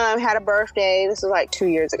had a birthday. This was like 2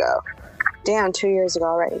 years ago. Damn, 2 years ago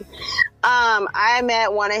already. I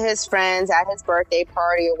met one of his friends at his birthday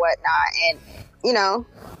party or whatnot, and you know,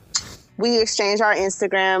 we exchanged our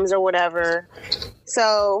Instagrams or whatever.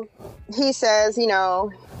 So he says,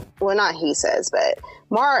 well, not he says, but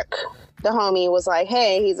Mark, the homie, was like,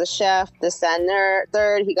 hey, he's a chef, this, that, and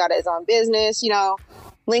third. He got his own business,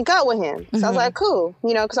 link up with him. So I was like, cool,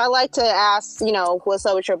 because I like to ask, what's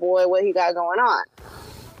up with your boy, what he got going on.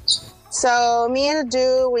 So me and the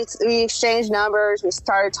dude, we exchanged numbers, we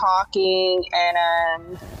started talking,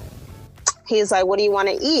 and he's like, what do you want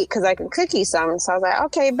to eat? Because I can cook you some. So I was like,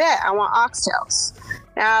 okay, bet, I want oxtails.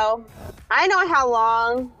 Now, I know how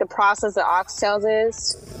long the process of oxtails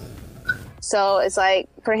is. So it's like,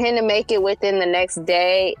 for him to make it within the next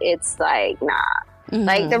day, it's like, nah.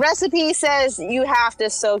 Like, the recipe says you have to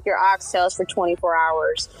soak your oxtails for 24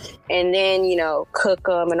 hours and then, cook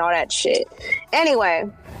them and all that shit. Anyway,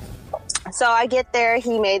 so I get there,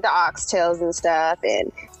 he made the oxtails and stuff,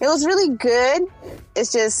 and it was really good.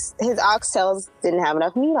 It's just his oxtails didn't have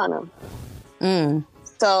enough meat on them.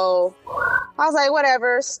 So I was like,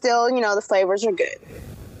 whatever, still, the flavors are good.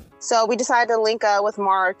 So we decided to link up with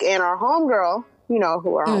Mark and our homegirl,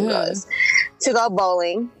 who our homegirl is, to go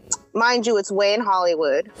bowling. Mind you, it's way in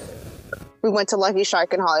Hollywood. We went to Lucky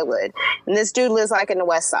Shark in Hollywood. And this dude lives like in the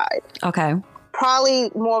West Side. Okay. probably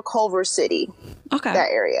more Culver City. Okay. That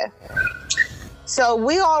area. So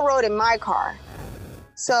we all rode in my car.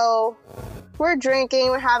 So we're drinking,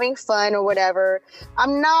 we're having fun or whatever.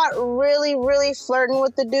 I'm not really flirting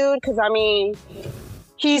with the dude because, I mean,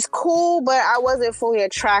 he's cool, but I wasn't fully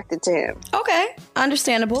attracted to him. Okay.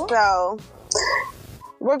 Understandable. So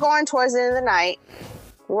we're going towards the end of the night.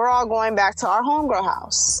 We're all going back to our homegirl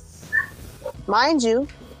house. Mind you,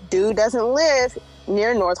 dude doesn't live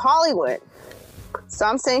near North Hollywood. So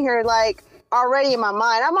I'm sitting here like already in my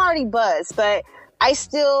mind, I'm already buzzed, but I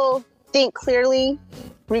still think clearly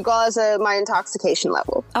regardless of my intoxication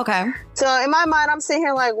level. Okay. So in my mind, I'm sitting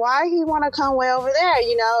here like, why he want to come way over there?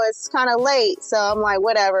 You know, it's kind of late. So I'm like,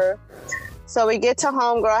 whatever. So we get to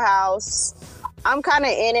homegirl house. I'm kind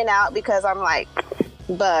of in and out because I'm like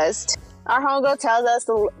buzzed. Our homegirl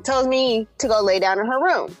tells me to go lay down in her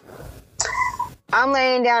room. I'm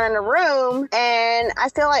laying down in the room and I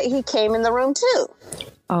feel like he came in the room too.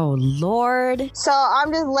 Oh, Lord. So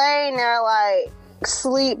I'm just laying there like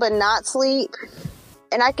sleep but not sleep.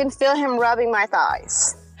 And I can feel him rubbing my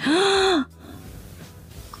thighs.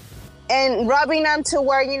 And rubbing them to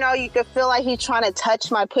where, you know, you could feel like he's trying to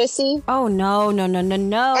touch my pussy. Oh, no. And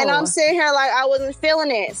I'm sitting here like I wasn't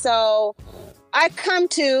feeling it. So I come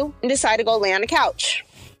to and decide to go lay on the couch.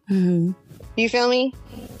 Mm-hmm. You feel me?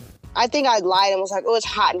 I think I lied and was like, oh, it's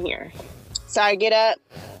hot in here. So I get up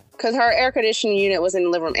because her air conditioning unit was in the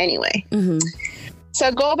living room anyway. Mm-hmm. So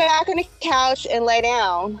I go back on the couch and lay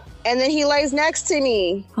down. And then he lays next to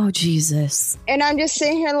me. Oh, Jesus. And I'm just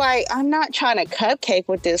sitting here like, I'm not trying to cupcake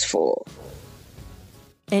with this fool.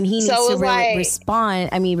 And he needs to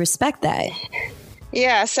really respect that.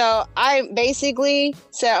 Yeah, so I basically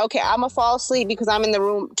said, okay, I'm going to fall asleep because I'm in the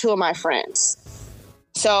room with two of my friends.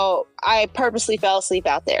 So I purposely fell asleep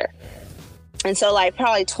out there. And so like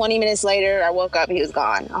probably 20 minutes later, I woke up, he was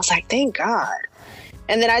gone. I was like, thank God.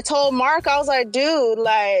 And then I told Mark, I was like, dude,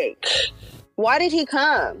 like, why did he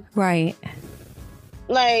come? Right.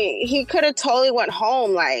 Like, he could have totally went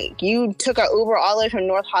home. Like, you took an Uber all the way from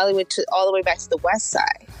North Hollywood to all the way back to the west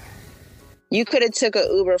side. You could have took an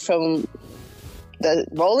Uber from the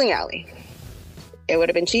bowling alley. It would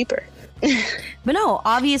have been cheaper. But no,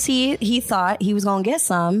 obviously he thought he was going to get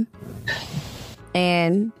some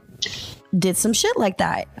and did some shit like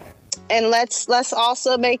that. And let's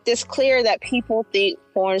also make this clear that people think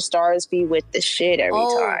porn stars be with the shit every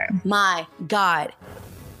time. Oh my God.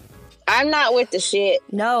 I'm not with the shit.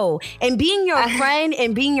 No. And being your friend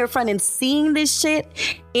and seeing this shit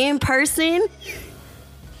in person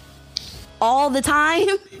all the time.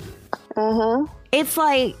 Uh-huh. It's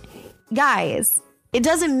like, guys, it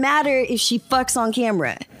doesn't matter if she fucks on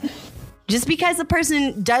camera. Just because a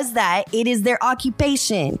person does that, it is their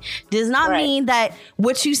occupation. Does not mean that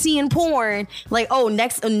what you see in porn, like, oh,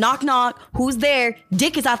 next, knock, knock, who's there?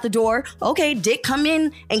 Dick is out the door. Okay, dick, come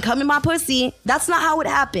in my pussy. That's not how it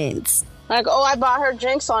happens. Like, oh, I bought her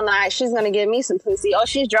drinks all night. She's going to give me some pussy. Oh,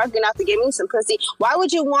 she's drunk enough to give me some pussy. Why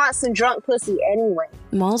would you want some drunk pussy anyway?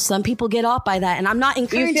 Well, some people get off by that. And I'm not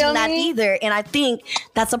encouraging that either. And I think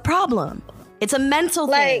that's a problem. It's a mental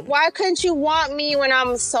thing. Like, why couldn't you want me when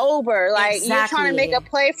I'm sober? Like, exactly. You're trying to make a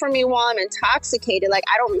play for me while I'm intoxicated. Like,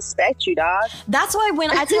 I don't respect you, dog. That's why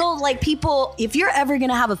when I tell, like, people, if you're ever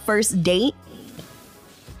going to have a first date,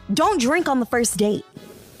 don't drink on the first date.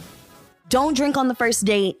 Don't drink on the first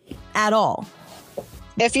date at all.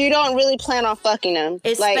 If you don't really plan on fucking them.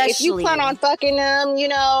 Especially. Like, if you plan on fucking them, you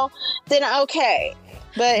know, then okay.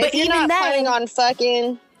 But if you're not planning on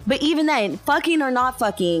fucking... But even then, fucking or not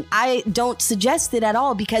fucking, I don't suggest it at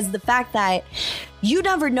all because the fact that you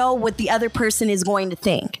never know what the other person is going to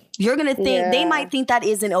think. You're going to think, they might think that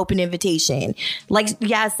is an open invitation. Like,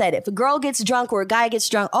 I said, if a girl gets drunk or a guy gets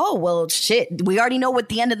drunk, oh, well, shit, we already know what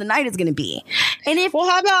the end of the night is going to be. And well,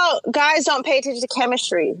 how about guys don't pay attention to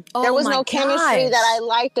chemistry? There was no chemistry that I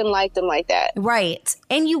liked them like that. Right.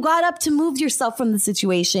 And you got up to move yourself from the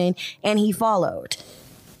situation and he followed.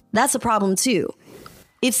 That's a problem too.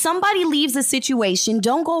 If somebody leaves a situation,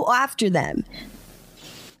 don't go after them.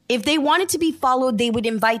 If they wanted to be followed, they would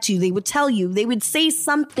invite you. They would tell you. They would say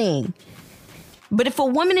something. But if a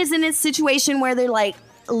woman is in a situation where they're like,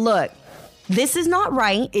 look, this is not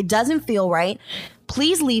right. It doesn't feel right.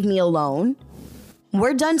 Please leave me alone.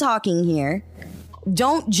 We're done talking here.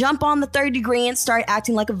 Don't jump on the third degree and start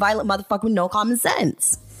acting like a violent motherfucker with no common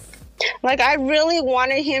sense. Like, I really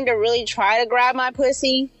wanted him to really try to grab my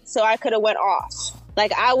pussy so I could have went off.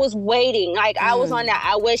 Like, I was waiting. Like, I was on that,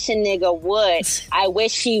 I wish a nigga would. I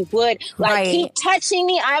wish he would. Like, keep touching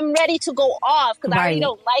me. I'm ready to go off because I already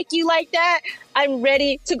don't like you like that. I'm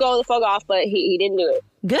ready to go the fuck off, but he didn't do it.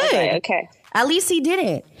 Good. Okay. At least he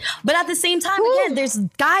didn't. But at the same time, again, there's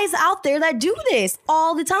guys out there that do this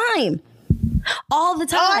all the time. All the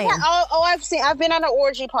time. I've been at an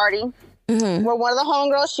orgy party where one of the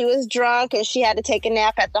homegirls, she was drunk and she had to take a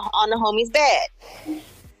nap on the homie's bed.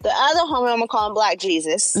 The other homie, I'm gonna call him Black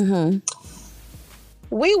Jesus.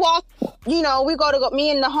 We walk, me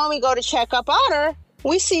and the homie go to check up on her.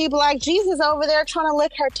 We see Black Jesus over there trying to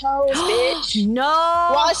lick her toes, bitch. No.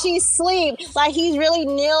 While she's asleep. Like, he's really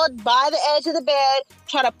kneeled by the edge of the bed,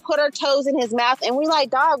 trying to put her toes in his mouth. And we like,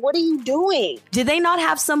 dog, what are you doing? Did they not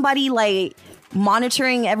have somebody, like,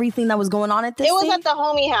 monitoring everything that was going on at this It was thing? at the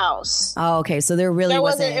homie house. Oh, okay. So there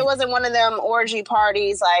wasn't... It wasn't one of them orgy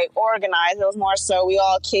parties, like, organized. It was more so we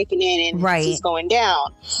all kicking in and just going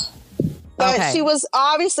down. But she was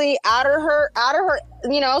obviously out of her,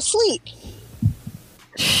 sleep.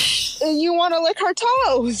 You want to lick her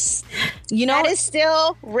toes. That is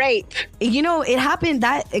still rape. It happened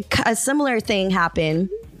a similar thing happened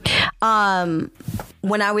when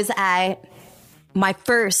I was at my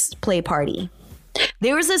first play party.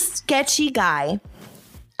 There was a sketchy guy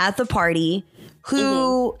at the party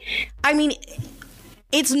who, I mean,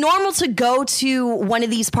 it's normal to go to one of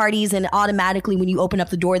these parties and automatically when you open up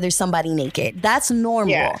the door, there's somebody naked. That's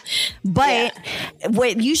normal. Yeah. But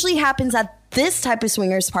what usually happens at this type of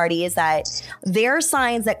swingers party is that there are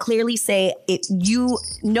signs that clearly say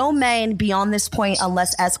no men beyond this point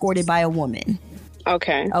unless escorted by a woman.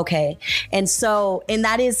 Okay. And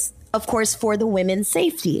that is, of course, for the women's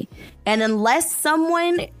safety. And unless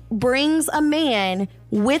someone brings a man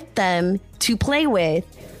with them to play with,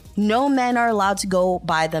 no men are allowed to go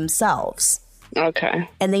by themselves. Okay.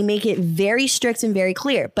 And they make it very strict and very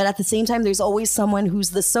clear. But at the same time, there's always someone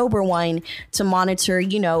who's the sober one to monitor,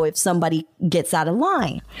 if somebody gets out of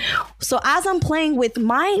line. So as I'm playing with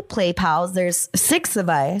my play pals, there's 6 of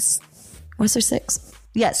us. Was there 6?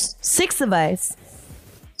 Yes, 6 of us.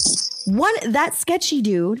 That sketchy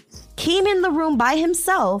dude came in the room by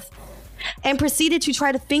himself and proceeded to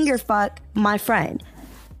try to finger fuck my friend.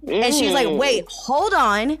 And she's like, wait, hold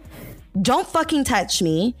on. Don't fucking touch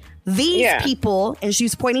me. These people, and she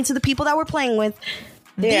was pointing to the people that we're playing with,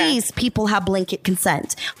 these people have blanket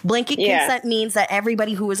consent. Blanket consent means that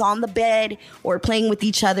everybody who is on the bed or playing with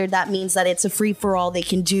each other, that means that it's a free-for-all. They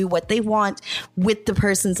can do what they want with the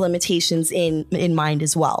person's limitations in mind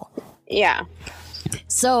as well. Yeah.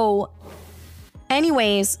 So,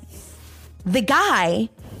 anyways, the guy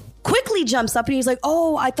quickly jumps up and he's like,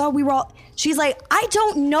 oh, I thought we were all... She's like, I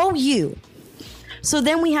don't know you. So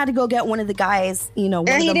then we had to go get one of the guys, one of the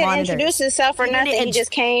monitors. And he didn't introduce himself or nothing. He just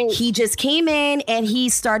came. He just came in and he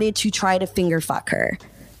started to try to finger fuck her.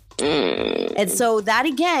 And so that,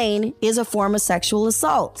 again, is a form of sexual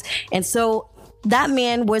assault. And so that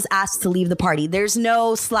man was asked to leave the party. There's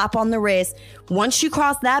no slap on the wrist. Once you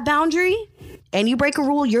cross that boundary and you break a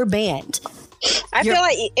rule, you're banned. I feel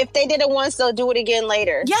like if they did it once, they'll do it again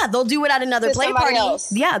later. Yeah, they'll do it at another play party.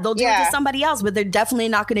 Else. Yeah, they'll do it to somebody else, but they're definitely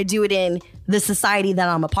not going to do it in the society that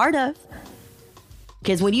I'm a part of.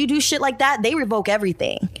 Because when you do shit like that, they revoke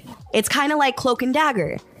everything. It's kind of like Cloak and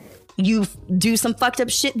Dagger. You do some fucked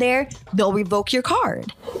up shit there, they'll revoke your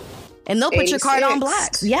card. And they'll put 86. Your card on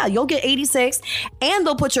blast. Yeah, you'll get 86, and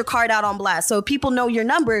they'll put your card out on blast. So if people know your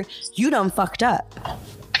number, you done fucked up.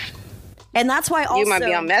 And that's why also... You might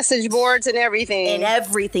be on message boards and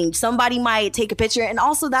everything. Somebody might take a picture. And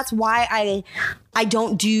also that's why I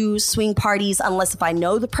don't do swing parties unless if I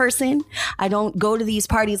know the person. I don't go to these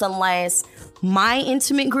parties unless my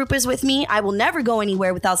intimate group is with me. I will never go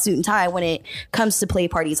anywhere without suit and tie when it comes to play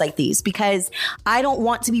parties like these. Because I don't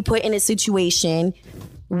want to be put in a situation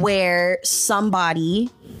where somebody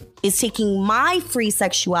is taking my free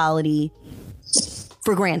sexuality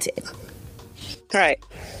for granted. Right.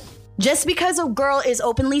 Just because a girl is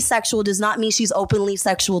openly sexual does not mean she's openly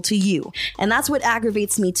sexual to you. And that's what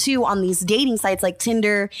aggravates me too on these dating sites like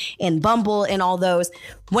Tinder and Bumble and all those.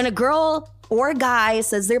 When a girl or a guy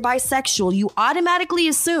says they're bisexual, you automatically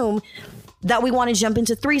assume that we want to jump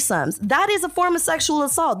into threesomes. That is a form of sexual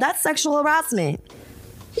assault. That's sexual harassment.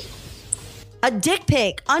 A dick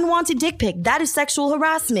pic, unwanted dick pic, that is sexual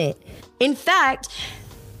harassment. In fact,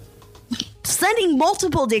 sending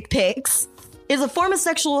multiple dick pics is a form of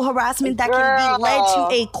sexual harassment that can be led to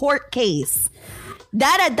a court case.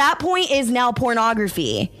 That at that point is now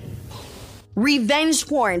pornography. Revenge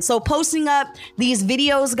porn. So posting up these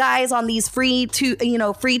videos, guys, on these free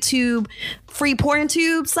porn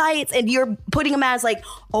tube sites, and you're putting them as like,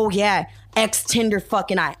 oh yeah, ex-Tinder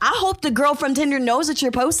fucking I hope the girl from Tinder knows that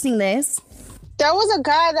you're posting this. There was a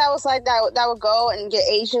guy that was like that would go and get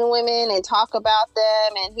Asian women and talk about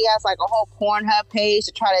them, and he has like a whole Pornhub page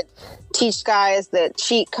to try to teach guys the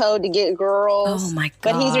cheat code to get girls. Oh my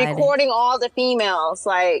God. But he's recording all the females.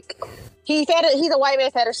 Like, he's a white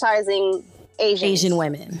man fetishizing Asian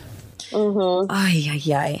women. Mm-hmm.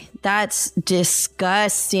 Ay. That's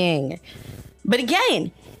disgusting. But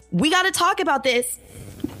again, we got to talk about this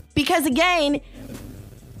because, again,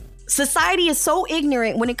 society is so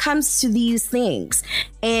ignorant when it comes to these things.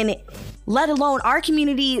 And let alone our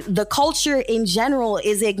community, the culture in general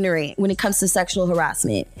is ignorant when it comes to sexual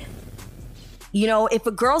harassment. You know, if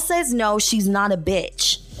a girl says no, she's not a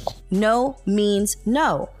bitch. No means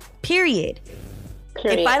no. Period.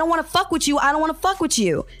 If I don't want to fuck with you, I don't want to fuck with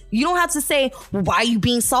you. You don't have to say, why are you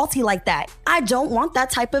being salty like that? I don't want that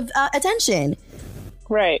type of attention.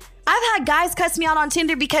 Right. I've had guys cuss me out on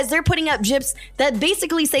Tinder because they're putting up gifs that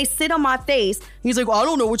basically say, sit on my face. He's like, well, I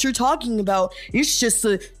don't know what you're talking about. It's just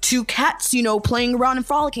the two cats, you know, playing around and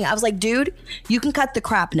frolicking. I was like, dude, you can cut the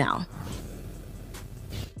crap now.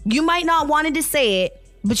 You might not wanted to say it,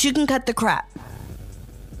 but you can cut the crap.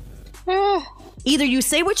 Either you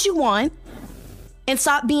say what you want and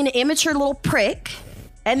stop being an immature little prick,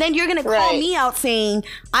 and then you're gonna call me out saying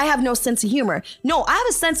I have no sense of humor. No, I have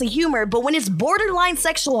a sense of humor, but when it's borderline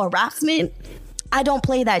sexual harassment, I don't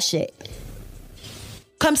play that shit.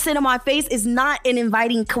 Come sit on my face is not an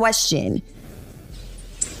inviting question.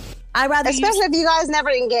 I rather, especially if you guys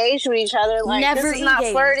never engaged with each other. Like, this is not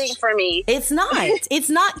flirting for me. It's not. It's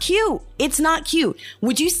not cute. It's not cute.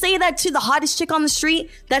 Would you say that to the hottest chick on the street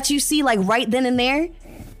that you see like right then and there?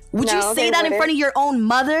 Would you say that in front of your own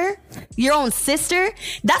mother, your own sister?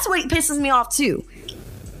 That's what pisses me off too.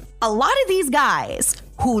 A lot of these guys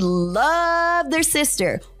who love their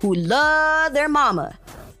sister, who love their mama,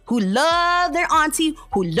 who love their auntie,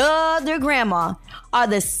 who love their grandma, are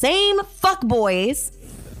the same fuckboys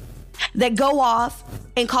that go off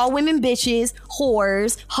and call women bitches,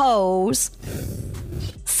 whores, hoes,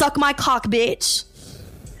 suck my cock bitch,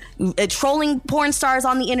 trolling porn stars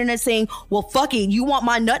on the internet saying, well, fuck it, you want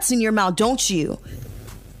my nuts in your mouth, don't you?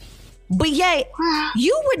 But yet,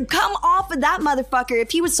 you would come off of that motherfucker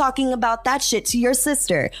if he was talking about that shit to your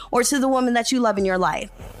sister or to the woman that you love in your life.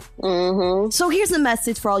 Mm-hmm. So here's a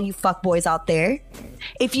message for all you fuckboys out there.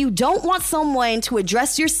 If you don't want someone to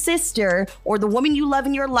address your sister or the woman you love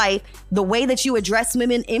in your life the way that you address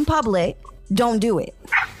women in public, don't do it.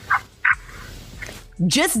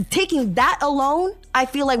 Just taking that alone, I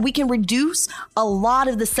feel like we can reduce a lot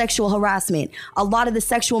of the sexual harassment, a lot of the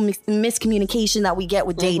sexual miscommunication that we get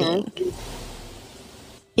with dating. Mm-hmm.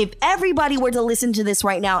 If everybody were to listen to this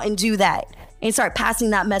right now and do that and start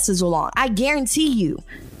passing that message along, I guarantee you,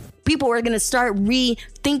 people are going to start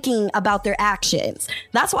rethinking about their actions.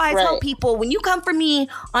 That's why I tell people, when you come for me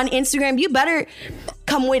on Instagram, you better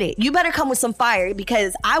come with it. You better come with some fire,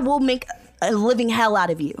 because I will make a living hell out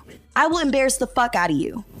of you. I will embarrass the fuck out of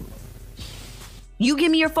you. You give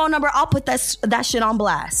me your phone number, I'll put that shit on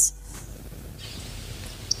blast.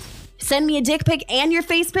 Send me a dick pic and your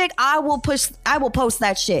face pic, I will post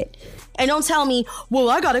that shit. And don't tell me, well,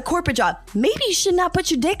 I got a corporate job. Maybe you should not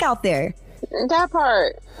put your dick out there. That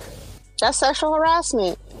part. That's sexual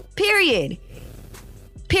harassment. Period.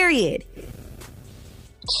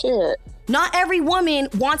 Shit. Not every woman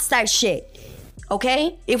wants that shit.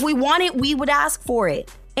 Okay? If we want it, we would ask for it.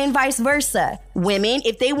 And vice versa. Women,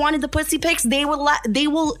 if they wanted the pussy pics, they will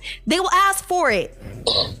ask for it.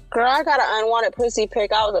 Girl, I got an unwanted pussy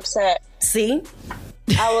pic. I was upset. See?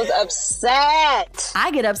 I was upset.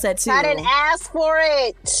 I get upset too. I didn't ask for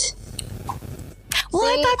it. Well,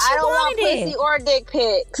 See, I thought you I don't wanted want pussy or dick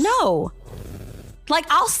pics. No. Like,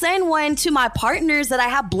 I'll send one to my partners that I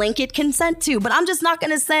have blanket consent to, but I'm just not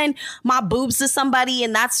going to send my boobs to somebody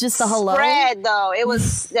and that's just a hello. Spread, though. They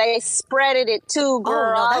spreaded it too,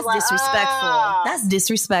 girl. Oh, no, that's disrespectful. That's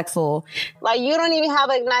disrespectful. Like, you don't even have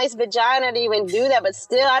a nice vagina to even do that, but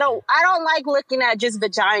still, I don't like looking at just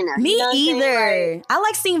vagina. Me either. Like, I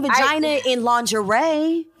like seeing vagina in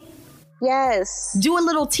lingerie. Yes. Do a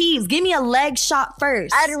little tease. Give me a leg shot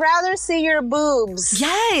first. I'd rather see your boobs.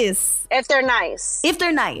 Yes. If they're nice.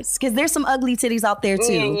 Because there's some ugly titties out there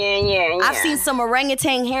too. Yeah. I've seen some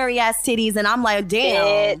orangutan hairy ass titties and I'm like,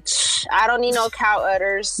 damn. Bitch. I don't need no cow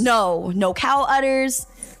udders. No cow udders.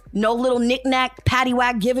 No little knick-knack,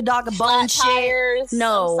 paddywhack, give a dog a bone shit. Tires.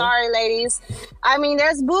 No. I'm sorry, ladies. I mean,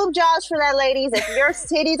 there's boob jobs for that, ladies. If your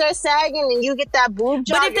titties are sagging and you get that boob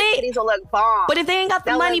job, your titties will look bomb. But if they ain't got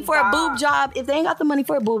the money for a boob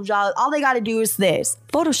job, all they got to do is this.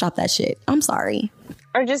 Photoshop that shit. I'm sorry.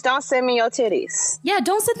 Or just don't send me your titties. Yeah,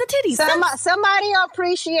 don't send the titties. Somebody will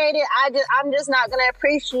appreciate it. I'm just not gonna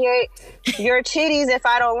appreciate your titties if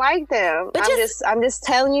I don't like them. I'm just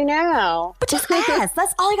telling you now. But just ask.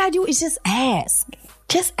 That's all you gotta do is just ask.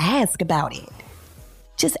 Just ask about it.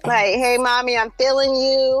 Just ask. Like, hey, mommy, I'm feeling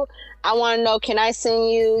you. I want to know, can I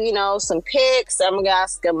send you, you know, some pics? I'm going to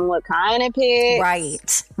ask them what kind of pics.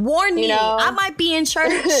 Right. Warn me. You know? I might be in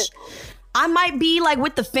church. I might be like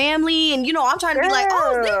with the family and, you know, I'm trying to be like,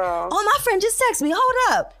 oh, my friend just texted me.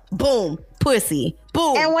 Hold up. Boom. Pussy.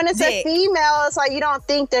 Boom. And when it's dick. a female, it's like you don't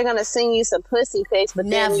think they're going to send you some pussy face, but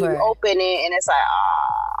then you open it and it's like,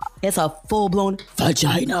 It's a full-blown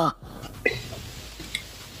vagina.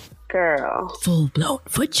 Girl. Full-blown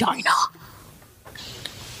vagina.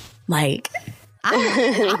 Like,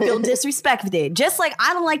 I feel disrespected. Just like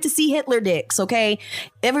I don't like to see Hitler dicks, okay?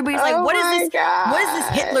 Everybody's like, what is this? God. What is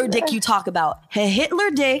this Hitler dick you talk about? A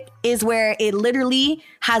Hitler dick is where it literally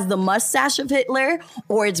has the mustache of Hitler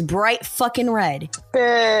or it's bright fucking red.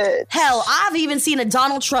 Bitch. Hell, I've even seen a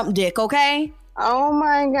Donald Trump dick, okay? Oh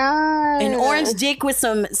my God. An orange dick with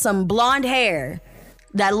some blonde hair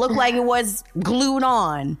that looked like it was glued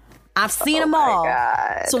on. I've seen them all.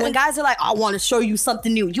 God. So when guys are like, I want to show you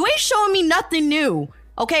something new. You ain't showing me nothing new.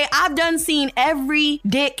 Okay, I've done seen every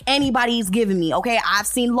dick anybody's given me. Okay, I've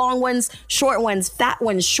seen long ones, short ones, fat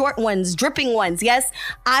ones, short ones, dripping ones. Yes,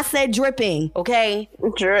 I said dripping. Okay.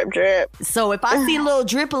 Drip, drip. So if I see a little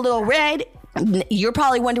drip, a little red, you're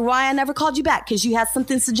probably wondering why I never called you back, because you had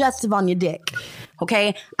something suggestive on your dick.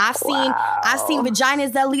 Okay, I've seen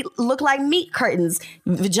vaginas that look like meat curtains,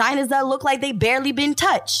 vaginas that look like they barely been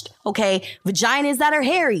touched. Okay, vaginas that are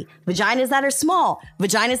hairy, vaginas that are small,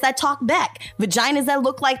 vaginas that talk back, vaginas that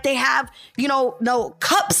look like they have, you know, no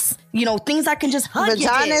cups, you know, things that can just hug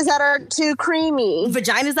vaginas that are too creamy,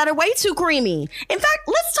 vaginas that are way too creamy. In fact,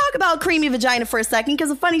 let's talk about creamy vagina for a second,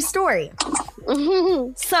 because a funny story.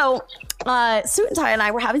 So, Suit and Tie and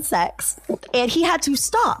I were having sex, and he had to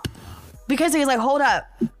stop. Because he was like, hold up,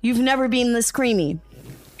 you've never been this creamy.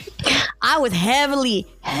 I was heavily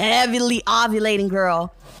ovulating,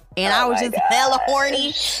 girl. And I was just hella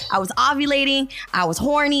horny. I was ovulating. I was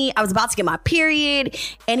horny. I was about to get my period.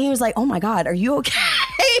 And he was like, oh my God, are you okay?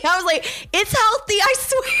 I was like, it's healthy, I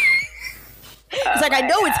swear. It's like, I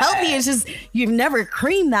know it's healthy. It's just, you've never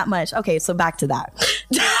creamed that much. Okay, so back to that.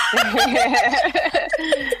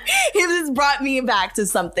 It just brought me back to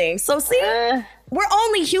something. So see... We're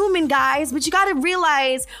only human, guys, but you got to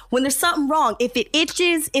realize when there's something wrong. If it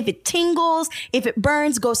itches, if it tingles, if it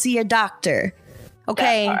burns, go see your doctor.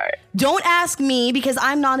 Okay? Don't ask me because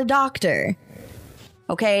I'm not a doctor.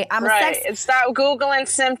 Okay? I'm a sex... And stop Googling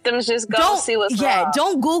symptoms. Just go see what's wrong. Yeah,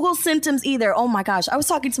 don't Google symptoms either. Oh my gosh. I was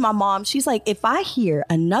talking to my mom. She's like, if I hear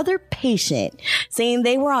another patient saying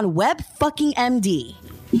they were on Web fucking MD,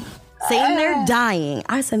 saying they're dying,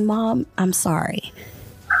 I said, Mom, I'm sorry.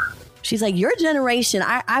 She's like, your generation,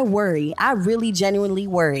 I worry. I really genuinely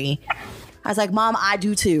worry. I was like, Mom, I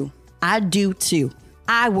do too. I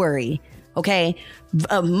worry. Okay?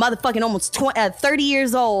 Motherfucking almost 30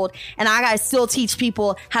 years old, and I gotta still teach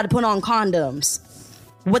people how to put on condoms.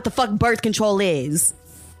 What the fuck birth control is.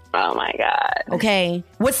 Oh my God. Okay?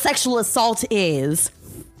 What sexual assault is.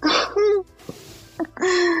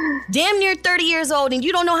 Damn near 30 years old, and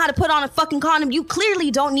you don't know how to put on a fucking condom. You clearly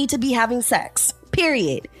don't need to be having sex.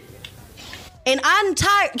 Period. And I'm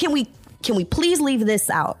tired. Can we please leave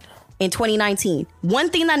this out in 2019?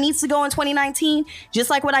 One thing that needs to go in 2019,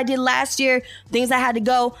 just like what I did last year, things that had to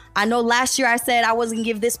go. I know last year I said I wasn't going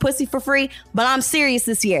to give this pussy for free, but I'm serious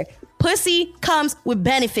this year. Pussy comes with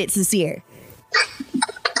benefits this year.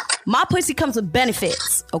 My pussy comes with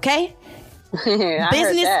benefits, okay?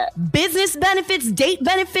 Business benefits, date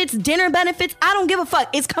benefits, dinner benefits. I don't give a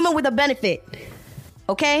fuck. It's coming with a benefit,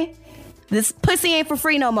 okay? This pussy ain't for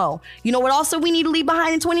free no more. You know what also we need to leave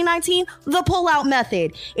behind in 2019? The pull-out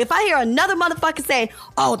method. If I hear another motherfucker say,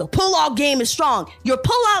 oh, the pull-out game is strong. Your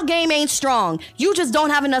pull-out game ain't strong. You just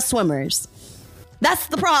don't have enough swimmers. That's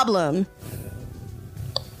the problem.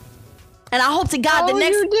 And I hope to God the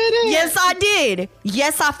next... You did it. Yes, I did.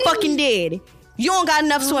 Yes, I fucking did. You don't got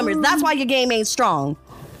enough swimmers. That's why your game ain't strong.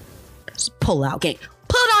 Just pull-out game.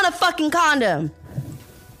 Put on a fucking condom.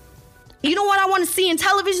 You know what I want to see in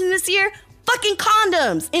television this year? Fucking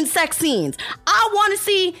condoms in sex scenes. I want to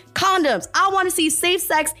see condoms. I want to see safe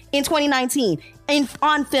sex in 2019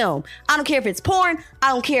 on film. I don't care if it's porn. I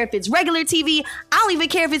don't care if it's regular TV. I don't even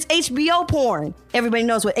care if it's HBO porn. Everybody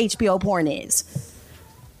knows what HBO porn is.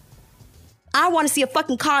 I want to see a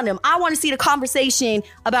fucking condom. I want to see the conversation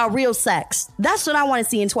about real sex. That's what I want to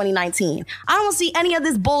see in 2019. I don't want to see any of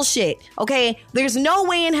this bullshit, okay? There's no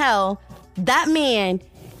way in hell that man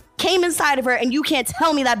came inside of her and you can't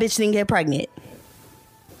tell me that bitch didn't get pregnant.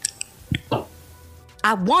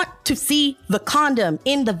 I want to see the condom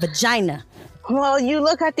in the vagina. Well, you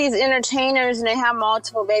look at these entertainers and they have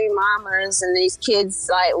multiple baby mamas, and these kids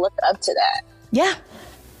like look up to that. Yeah.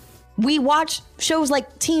 We watch shows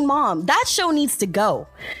like Teen Mom. That show needs to go.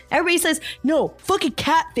 Everybody says, no, fucking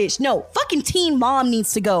Catfish. No, fucking Teen Mom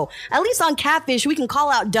needs to go. At least on Catfish, we can call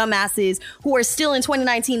out dumbasses who are still in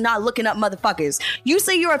 2019 not looking up motherfuckers. You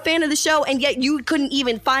say you're a fan of the show and yet you couldn't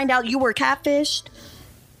even find out you were catfished?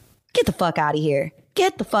 Get the fuck out of here.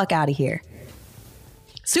 Get the fuck out of here.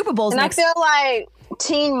 Super Bowl's and next. I feel like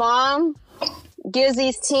Teen Mom gives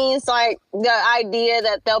these teens like the idea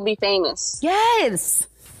that they'll be famous. Yes.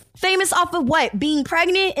 Famous off of what? Being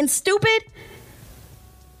pregnant and stupid?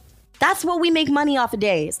 That's what we make money off of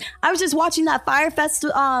days. I was just watching that Firefest,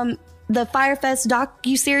 the Firefest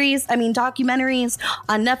documentaries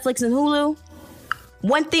on Netflix and Hulu.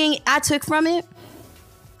 One thing I took from it,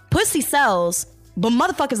 pussy sells, but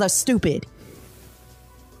motherfuckers are stupid.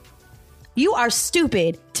 You are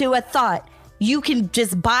stupid to have thought you can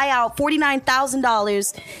just buy out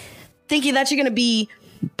 $49,000 thinking that you're going to be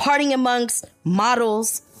partying amongst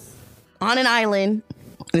models on an island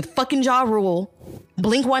with fucking Ja Rule,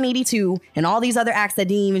 Blink-182, and all these other acts that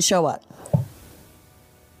didn't even show up.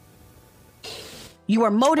 You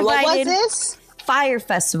are motivated. What was this? Fire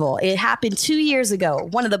Festival. It happened 2 years ago.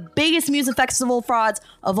 One of the biggest music festival frauds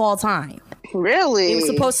of all time. Really? It was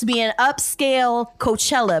supposed to be an upscale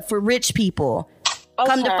Coachella for rich people.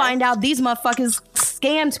 Okay. Come to find out, these motherfuckers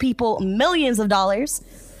scammed people millions of dollars.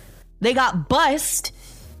 They got bussed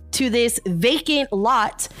to this vacant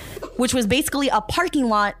lot, which was basically a parking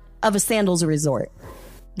lot of a sandals resort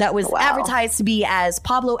that was advertised to be as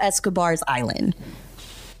Pablo Escobar's island.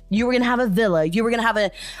 You were going to have a villa. You were going to have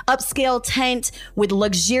an upscale tent with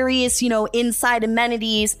luxurious, inside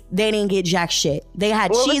amenities. They didn't get jack shit. They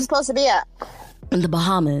had Where was it supposed to be at? In the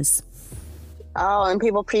Bahamas. Oh, and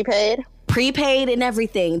people prepaid? Prepaid and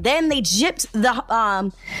everything. Then they gypped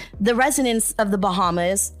the residents of the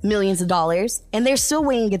Bahamas millions of dollars, and they're still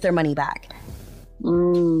waiting to get their money back.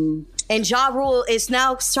 And Ja Rule is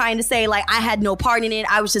now trying to say, like, I had no part in it.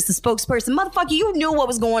 I was just a spokesperson. Motherfucker, you knew what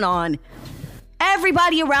was going on.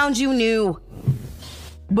 Everybody around you knew.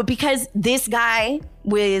 But because this guy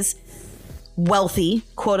was wealthy,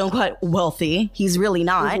 quote unquote wealthy, he's really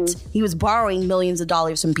not. Mm-hmm. He was borrowing millions of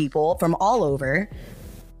dollars from people from all over.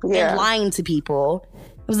 And lying to people.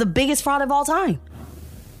 It was the biggest fraud of all time.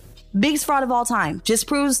 Biggest fraud of all time. Just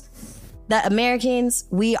proves that Americans,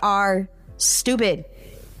 we are stupid.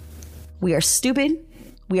 We are stupid.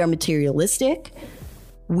 We are materialistic.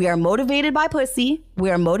 We are motivated by pussy. We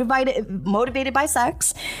are motivated by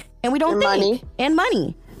sex. And we don't think. Money. And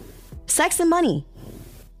money. Sex and money.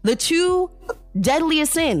 The two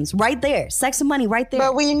deadliest sins right there. Sex and money right there.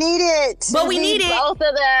 But we need it. But we need it. Both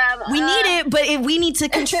of them. We need it, but we need to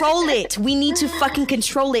control it. We need to fucking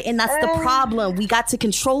control it. And that's the problem. We got to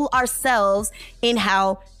control ourselves in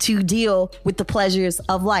how to deal with the pleasures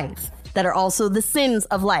of life that are also the sins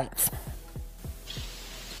of life.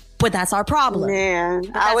 But that's our problem.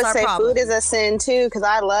 Man, I would say food is a sin too, because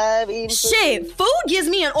I love eating food. Shit, food gives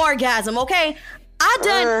me an orgasm, okay?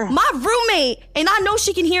 My roommate, and I know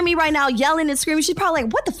she can hear me right now yelling and screaming. She's probably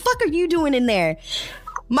like, what the fuck are you doing in there?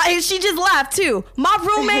 She just laughed too. My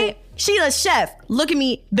roommate, she's a chef. Look at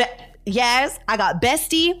me. Yes, I got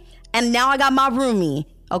bestie, and now I got my roomie,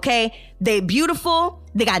 okay? They beautiful.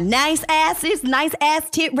 They got nice asses, nice ass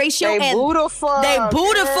tit ratio. They beautiful,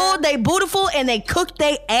 and they cook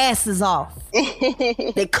their asses off.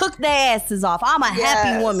 They cook their asses off. I'm a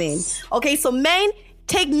happy woman. Okay, so men,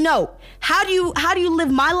 take note. How do you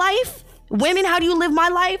live my life? Women, how do you live my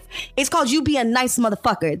life? It's called you be a nice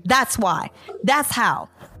motherfucker. That's why. That's how.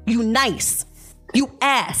 You nice. You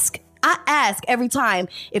ask. I ask every time.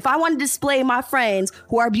 If I want to display my friends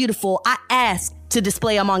who are beautiful, I ask to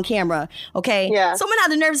display them on camera. Okay? Yeah. Someone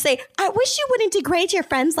had the nerve to say, I wish you wouldn't degrade your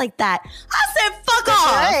friends like that. I said, fuck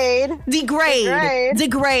off. Degrade. I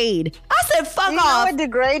said, fuck off. You know what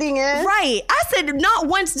degrading is? Right. I said, not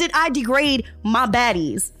once did I degrade my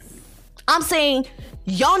baddies. I'm saying,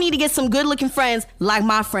 y'all need to get some good looking friends like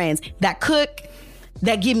my friends that cook,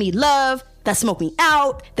 that give me love, that smoke me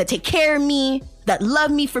out, that take care of me, that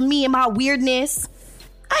love me for me and my weirdness.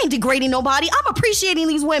 I ain't degrading nobody. I'm appreciating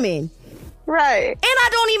these women. Right. And I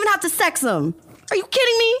don't even have to sex them. Are you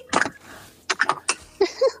kidding me?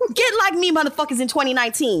 Get like me, motherfuckers, in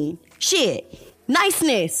 2019. Shit.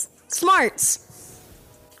 Niceness. Smarts.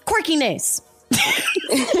 Quirkiness.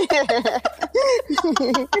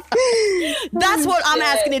 That's what I'm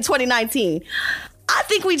asking in 2019. I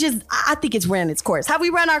think it's ran its course. Have we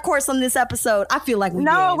run our course on this episode? I feel like we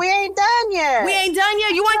did. We ain't done yet. We ain't done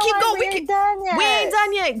yet. You want to keep going? We ain't done yet. We ain't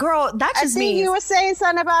done yet. Girl, that just means. you were saying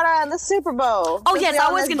something about the Super Bowl. Oh, yes,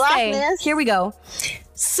 I was going to say. Here we go.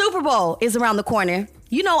 Super Bowl is around the corner.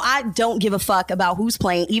 You know, I don't give a fuck about who's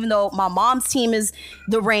playing, even though my mom's team is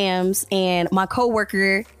the Rams and my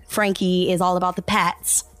coworker, Frankie, is all about the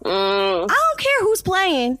Pats. I don't care who's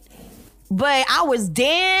playing. But I was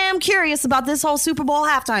damn curious about this whole Super Bowl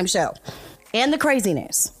halftime show and the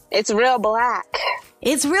craziness. It's real black.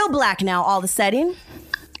 It's real black now all of a sudden.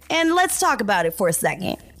 And let's talk about it for a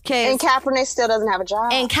second. And Kaepernick still doesn't have a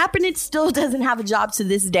job. And Kaepernick still doesn't have a job to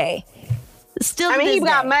this day. Still, he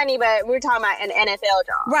got money, but we're talking about an NFL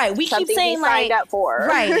job. Right. We keep saying he signed up for.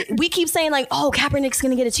 Right. We keep saying like, oh, Kaepernick's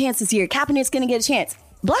going to get a chance this year. Kaepernick's going to get a chance.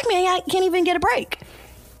 Black man can't even get a break.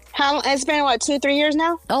 It's been, 2-3 years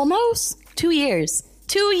now? Almost. 2 years.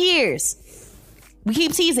 2 years. We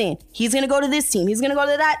keep teasing. He's going to go to this team. He's going to go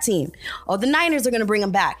to that team. Oh, the Niners are going to bring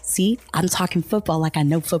him back. See, I'm talking football like I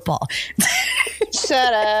know football.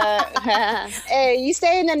 Shut up. Hey, you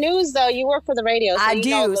stay in the news, though. You work for the radio. So I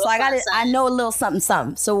do. So I know a little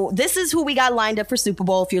something. So this is who we got lined up for Super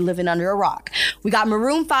Bowl if you're living under a rock. We got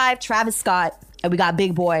Maroon 5, Travis Scott, and we got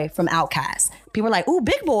Big Boy from Outkast. People are like, ooh,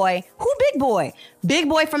 Big Boy. Who Big Boy? Big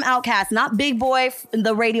Boy from Outkast, not Big Boy,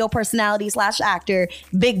 the radio personality / actor.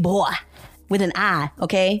 Big Boy with an I,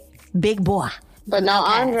 okay? Big Boy. But no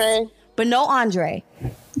Andre.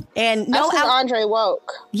 And no Andre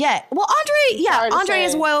woke. Yeah. Well, Andre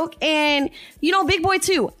is woke. And, Big Boy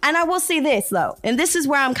too. And I will say this, though. And this is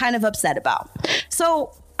where I'm kind of upset about.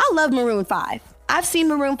 So I love Maroon 5. I've seen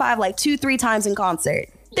Maroon 5 like 2-3 times in concert.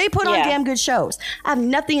 They put on damn good shows. I have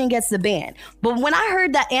nothing against the band. But when I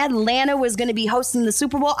heard that Atlanta was going to be hosting the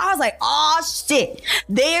Super Bowl, I was like, oh, shit.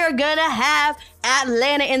 They're going to have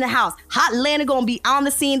Atlanta in the house. Hot Atlanta going to be on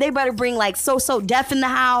the scene. They better bring like So Def in the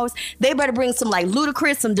house. They better bring some like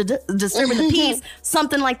Ludacris, some Disturbing the Peace,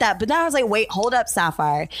 something like that. But then I was like, wait, hold up,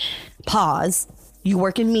 Sapphire. Pause. You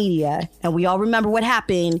work in media. And we all remember what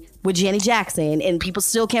happened with Janet Jackson. And people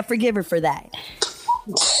still can't forgive her for that.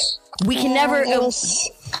 We can never...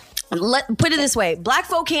 put it this way. Black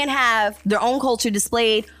folk can't have their own culture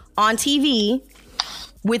displayed on TV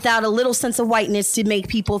without a little sense of whiteness to make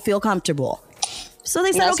people feel comfortable. So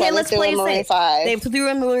they said, okay, let's play it safe. They threw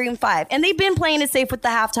in Maroon 5. And they've been playing it safe with the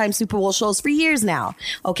halftime Super Bowl shows for years now.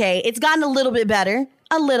 Okay, it's gotten a little bit better.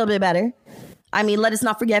 A little bit better. I mean, let us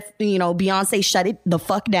not forget, Beyonce shut it the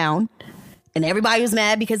fuck down. And everybody was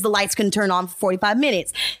mad because the lights couldn't turn on for 45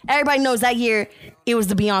 minutes. Everybody knows that year it was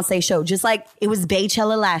the Beyonce show, just like it was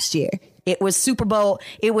Baychella last year. It was Super Bowl.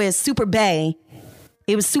 It was Super Bay.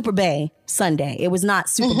 It was Super Bay Sunday. It was not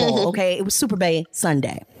Super Bowl, okay? It was Super Bay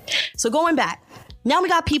Sunday. So going back, now we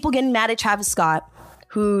got people getting mad at Travis Scott,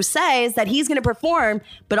 who says that he's going to perform,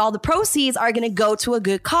 but all the proceeds are going to go to a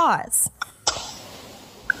good cause.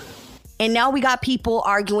 And now we got people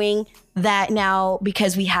arguing that now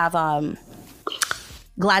because we have...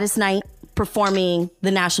 Gladys Knight performing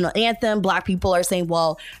the national anthem. Black people are saying,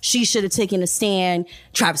 well, she should have taken a stand.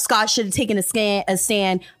 Travis Scott should have taken a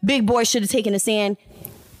stand. Big Boy should have taken a stand.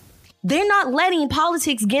 They're not letting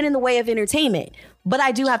politics get in the way of entertainment. But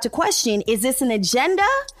I do have to question, is this an agenda?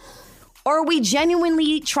 Or are we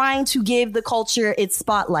genuinely trying to give the culture its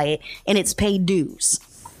spotlight and its paid dues?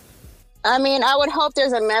 I mean, I would hope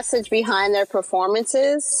there's a message behind their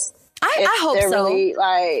performances. I hope so. Really,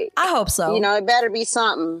 I hope so. It better be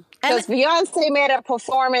something. Because Beyonce made a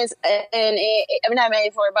performance, and not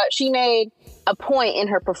made for it, but she made a point in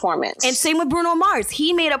her performance. And same with Bruno Mars.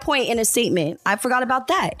 He made a point in a statement. I forgot about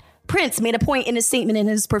that. Prince made a point in a statement in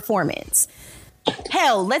his performance.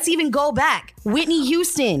 Hell, let's even go back. Whitney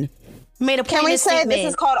Houston made a point. Can we in a say statement. This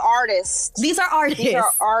is called artists? These are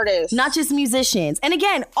artists. Not just musicians. And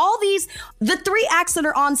again, the 3 acts that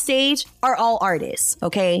are on stage are all artists,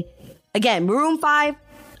 okay? Again, Maroon 5,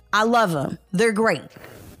 I love them. They're great.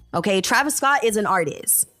 Okay, Travis Scott is an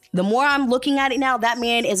artist. The more I'm looking at it now, that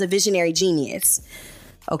man is a visionary genius.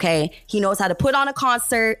 Okay, he knows how to put on a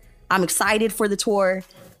concert. I'm excited for the tour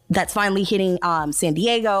that's finally hitting San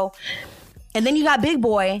Diego. And then you got Big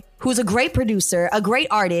Boy, who's a great producer, a great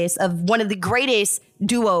artist of one of the greatest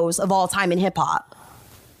duos of all time in hip hop.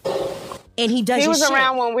 And he does. He was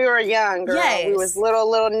around when we were young, girl. Yes. We was little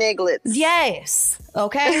nigglets. Yes.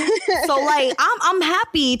 Okay. So like, I'm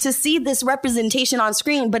happy to see this representation on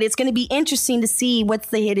screen, but it's going to be interesting to see what's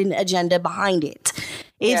the hidden agenda behind it.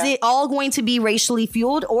 Is it all going to be racially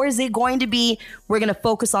fueled, or is it going to be we're going to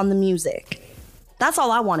focus on the music? That's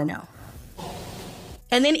all I want to know.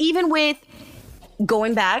 And then even with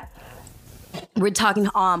going back, we're talking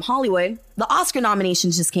Hollywood. The Oscar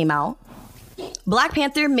nominations just came out. Black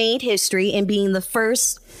Panther made history in being the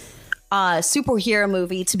first superhero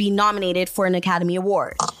movie to be nominated for an Academy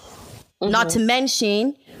Award. Not to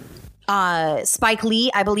mention Spike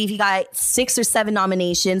Lee, I believe he got 6 or 7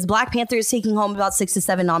 nominations. Black Panther is taking home about 6 to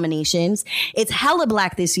 7 nominations. It's hella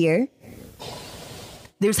black this year.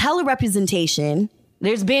 There's hella representation.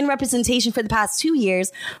 There's been representation for the past 2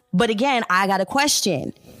 years. But again, I got a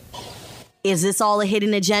question. Is this all a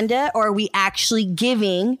hidden agenda, or are we actually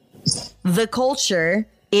giving the culture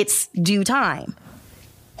its due time?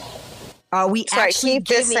 Are we actually keep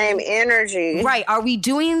the same energy? Right. Are we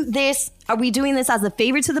doing this? Are we doing this as a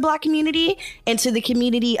favor to the Black community and to the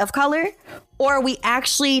community of color? Or are we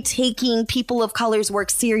actually taking people of color's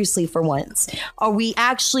work seriously for once? Are we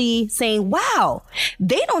actually saying, wow,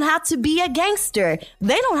 they don't have to be a gangster.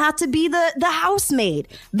 They don't have to be the housemaid.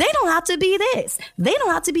 They don't have to be this. They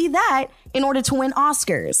don't have to be that in order to win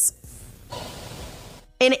Oscars.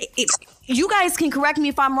 And you guys can correct me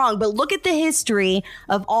if I'm wrong, but look at the history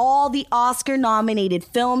of all the Oscar nominated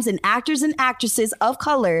films and actors and actresses of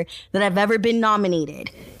color that have ever been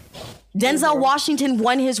nominated. Denzel Washington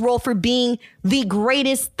won his role for being the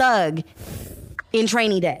greatest thug in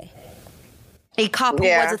Training Day. A cop who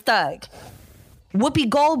was a thug. Whoopi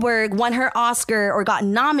Goldberg won her Oscar, or got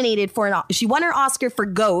nominated for she won her Oscar for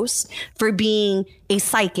Ghost for being a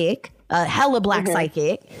psychic, a hella black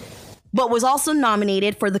psychic, but was also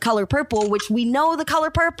nominated for The Color Purple, which we know The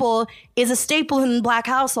Color Purple is a staple in black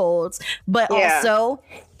households, but also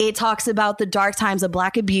it talks about the dark times of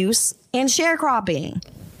black abuse and sharecropping.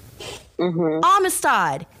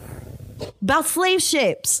 Amistad, about slave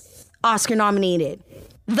ships, Oscar nominated.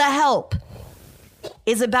 The Help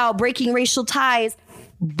is about breaking racial ties,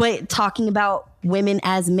 but talking about women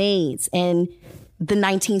as maids in the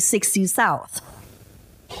 1960s South.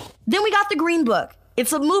 Then we got The Green Book.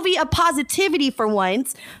 It's a movie of positivity for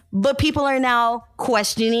once, but people are now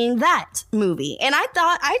questioning that movie. And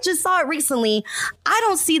I just saw it recently. I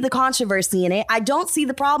don't see the controversy in it. I don't see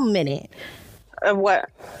the problem in it. What?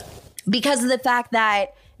 Because of the fact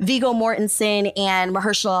that Viggo Mortensen and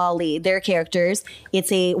Mahershala Ali, their characters,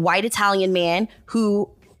 it's a white Italian man who,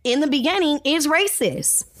 in the beginning, is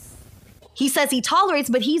racist. He says he tolerates,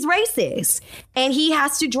 but he's racist. And he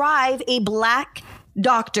has to drive a black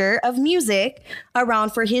doctor of music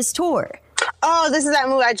around for his tour. Oh, this is that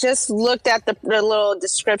movie. I just looked at the little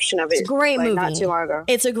description of it. It's a great movie. Not too long ago.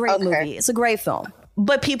 It's a great movie. It's a great film.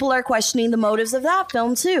 But people are questioning the motives of that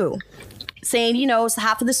film, too. Saying, you know,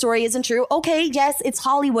 half of the story isn't true. Okay, yes, it's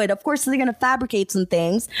Hollywood. Of course, they're going to fabricate some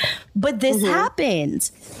things. But this happened.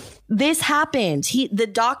 This happened. The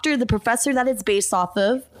doctor, the professor that it's based off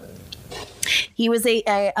of, he was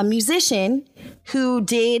a musician who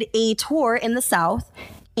did a tour in the South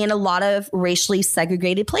in a lot of racially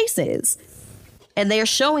segregated places. And they're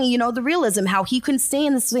showing, you know, the realism, how he couldn't stay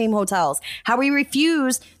in the same hotels, how he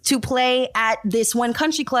refused to play at this one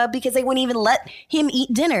country club because they wouldn't even let him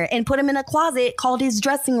eat dinner and put him in a closet called his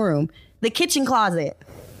dressing room, the kitchen closet.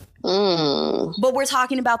 But we're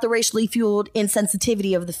talking about the racially fueled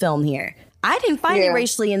insensitivity of the film here. I didn't find it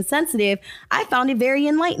racially insensitive. I found it very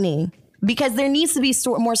enlightening because there needs to be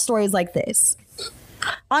more stories like this.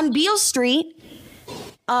 On Beale Street,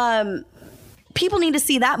 people need to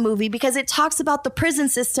see that movie because it talks about the prison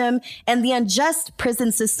system and the unjust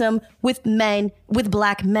prison system with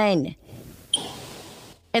black men.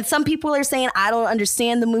 And some people are saying, I don't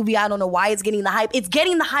understand the movie. I don't know why it's getting the hype. It's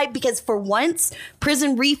getting the hype because for once,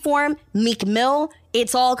 prison reform, Meek Mill,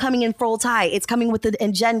 it's all coming in full tide. It's coming with the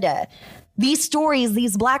agenda. These stories,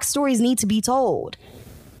 these black stories need to be told.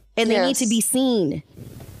 And they need to be seen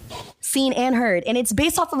and heard. And it's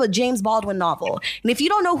based off of a James Baldwin novel. And if you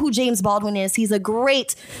don't know who James Baldwin is, he's a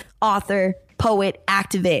great author, poet,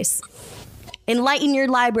 activist. Enlighten your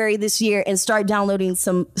library this year and start downloading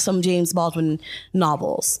some James Baldwin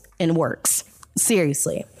novels and works.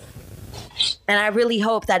 Seriously. And I really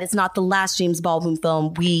hope that it's not the last James Baldwin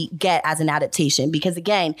film we get as an adaptation. Because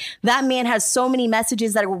again, that man has so many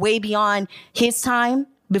messages that are way beyond his time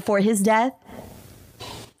before his death.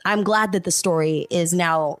 I'm glad that the story is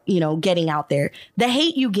now, you know, getting out there. The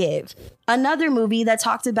Hate U Give, another movie that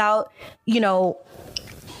talked about, you know,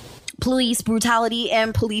 police brutality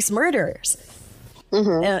and police murders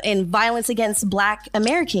and violence against Black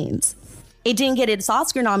Americans. It didn't get its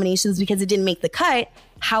Oscar nominations because it didn't make the cut.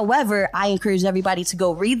 However, I encourage everybody to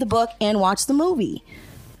go read the book and watch the movie.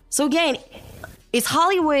 So again, is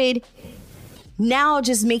Hollywood now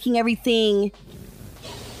just making everything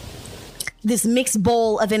this mixed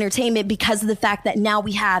bowl of entertainment because of the fact that now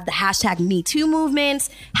we have the hashtag Me Too movement,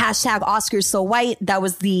 hashtag Oscars So White. That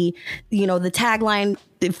was the tagline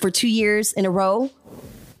for 2 years in a row,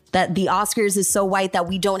 that the Oscars is so white that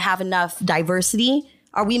we don't have enough diversity.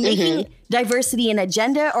 Are we making diversity an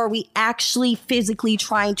agenda, or are we actually physically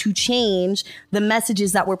trying to change the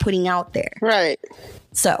messages that we're putting out there? Right.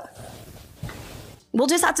 So we'll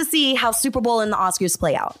just have to see how Super Bowl and the Oscars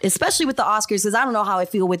play out, especially with the Oscars, because I don't know how I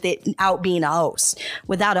feel with it out being a host.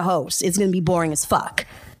 Without a host, it's going to be boring as fuck.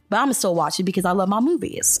 But I'm going to still watch it because I love my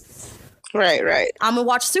movies. Right. I'm going to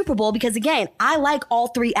watch Super Bowl because, again, I like all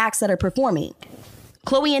three acts that are performing.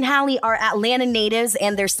 Chloe and Halle are Atlanta natives,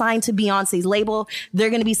 and they're signed to Beyonce's label. They're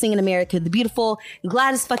going to be singing America the Beautiful.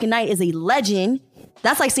 Gladys fucking Knight is a legend.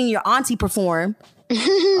 That's like seeing your auntie perform.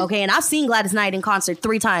 Okay, and I've seen Gladys Knight in concert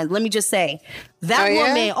 3 times. Let me just say, that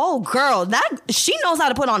woman, girl, she knows how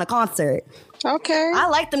to put on a concert. Okay. I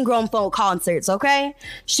like them grown folk concerts, okay?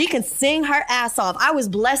 She can sing her ass off. I was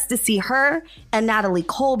blessed to see her and Natalie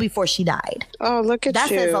Cole before she died. Oh, look at that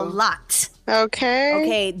you. That says a lot.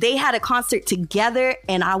 Okay. They had a concert together,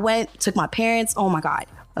 and I took my parents. Oh my God.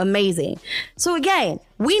 Amazing. So again,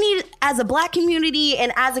 we need, as a Black community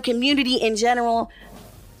and as a community in general,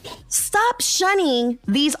 stop shunning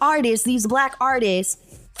these artists, these Black artists,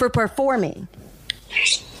 for performing.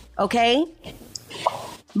 Okay?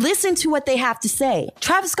 Listen to what they have to say.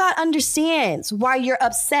 Travis Scott understands why you're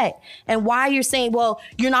upset and why you're saying, well,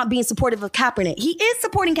 you're not being supportive of Kaepernick. He is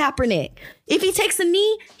supporting Kaepernick. If he takes a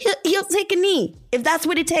knee, he'll take a knee, if that's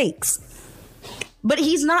what it takes. But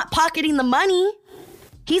he's not pocketing the money.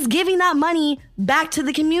 He's giving that money back to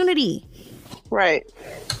the community. Right.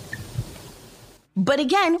 But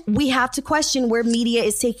again, we have to question where media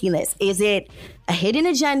is taking this. Is it a hidden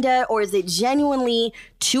agenda, or is it genuinely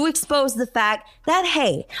to expose the fact that,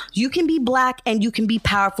 hey, you can be Black and you can be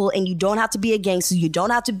powerful, and you don't have to be a gangster. You don't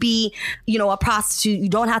have to be, a prostitute. You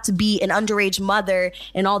don't have to be an underage mother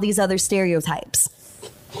and all these other stereotypes.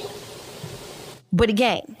 But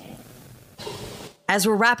again, as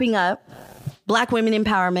we're wrapping up, Black women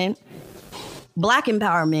empowerment, Black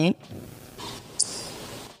empowerment,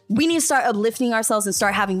 we need to start uplifting ourselves and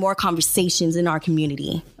start having more conversations in our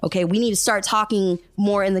community. Okay, we need to start talking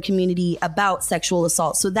more in the community about sexual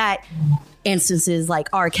assault, so that instances like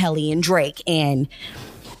R. Kelly and Drake and,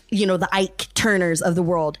 the Ike Turners of the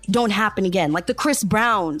world don't happen again. Like the Chris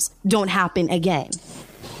Browns don't happen again.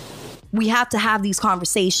 We have to have these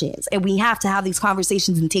conversations, and we have to have these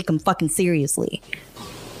conversations and take them fucking seriously.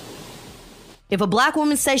 If a Black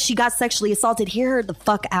woman says she got sexually assaulted, hear her the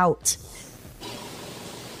fuck out.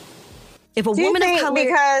 If a woman of color,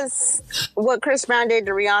 because what Chris Brown did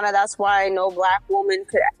to Rihanna, that's why no Black woman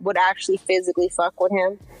would actually physically fuck with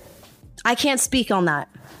him? I can't speak on that.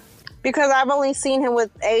 Because I've only seen him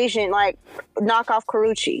with Asian, like, knockoff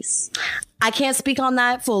Karuchis. I can't speak on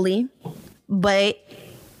that fully, but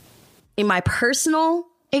in my personal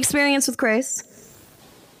experience with Chris,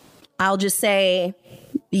 I'll just say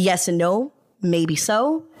yes and no, maybe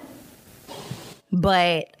so.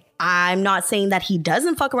 But I'm not saying that he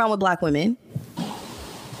doesn't fuck around with Black women.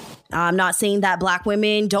 I'm not saying that Black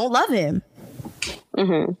women don't love him.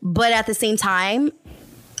 Mm-hmm. But at the same time,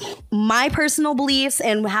 my personal beliefs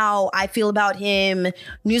and how I feel about him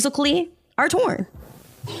musically are torn.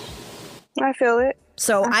 I feel it.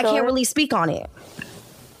 So I can't really speak on it.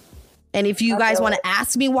 And if you guys want to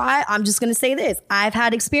ask me why, I'm just going to say this. I've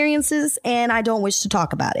had experiences and I don't wish to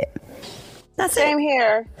talk about it. That's Same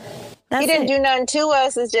here. He didn't do nothing to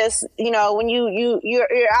us. It's just, when you're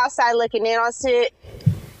outside looking in on shit,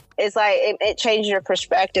 it's like it changes your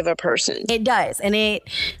perspective of a person. It does. And a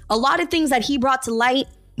lot of things that he brought to light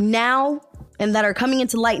now and that are coming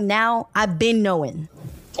into light now, I've been knowing.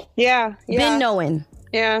 Yeah. Been knowing.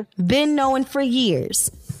 Yeah. Been knowing for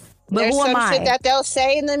years. But there's who am I? Shit that they'll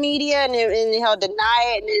say in the media and he'll deny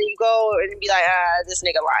it, and then you go and be like, this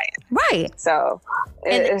nigga lying. Right.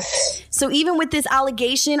 So even with this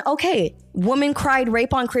allegation, okay, woman cried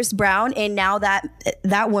rape on Chris Brown, and now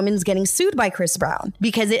that woman's getting sued by Chris Brown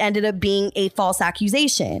because it ended up being a false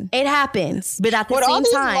accusation. It happens. But at the same all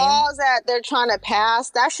these time, laws that they're trying to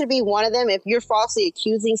pass, that should be one of them. If you're falsely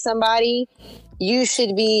accusing somebody, you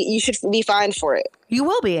should be fined for it. You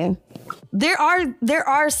will be. There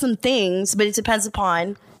are some things, but it depends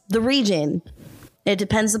upon the region. It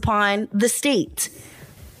depends upon the state.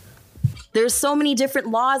 There's so many different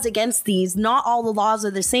laws against these. Not all the laws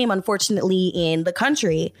are the same, unfortunately, in the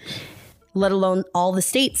country, let alone all the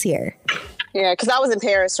states here. Yeah, because I was in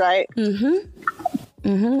Paris, right? Mm-hmm.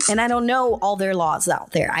 Mm-hmm. And I don't know all their laws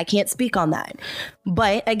out there. I can't speak on that.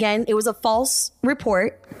 But again, it was a false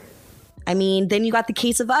report. I mean, then you got the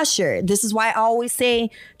case of Usher. This is why I always say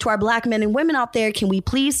to our black men and women out there, can we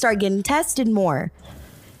please start getting tested more?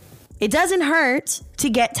 It doesn't hurt to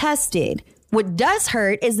get tested. What does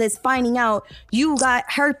hurt is this finding out you got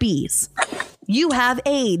herpes. You have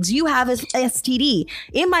AIDS. You have a STD.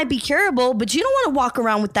 It might be curable, but you don't want to walk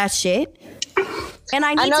around with that shit. And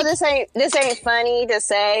I know this ain't funny to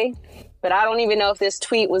say, but I don't even know if this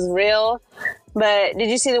tweet was real. But did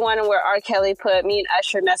you see the one where R. Kelly put me and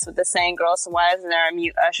Usher mess with the same girl, so why isn't there a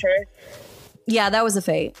mute Usher? Yeah, that was a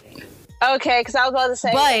fake. Okay, because I was about to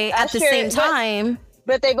say, but at the same time,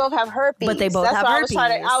 but they both have herpes. That's what herpes.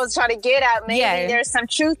 I was trying to get at. Maybe there's some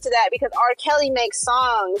truth to that, because R. Kelly makes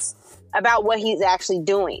songs about what he's actually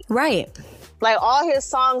doing. Right. Like, all his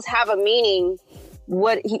songs have a meaning.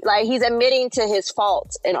 He's admitting to his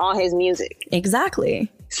faults in all his music. Exactly.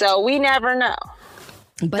 So we never know.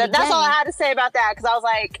 But that's all I had to say about that, because I was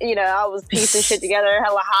like, I was piecing shit together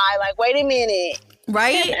hella high. Like, wait a minute.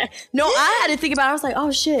 Right? No, I had to think about it. I was like,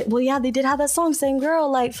 oh shit. Well, yeah, they did have that song, Same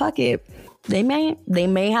Girl. Like, fuck it. They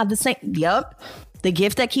may have the same. Yep. The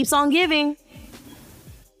gift that keeps on giving.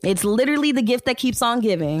 It's literally the gift that keeps on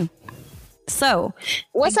giving. So.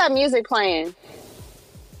 What's that music playing?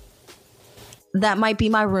 That might be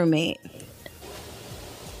my roommate.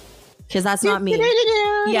 Because that's not me.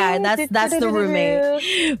 Yeah, that's the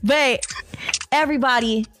roommate. But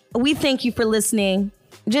everybody, we thank you for listening.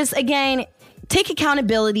 Just again, take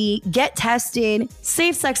accountability, get tested.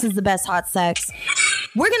 Safe sex is the best hot sex.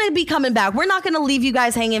 We're going to be coming back. We're not going to leave you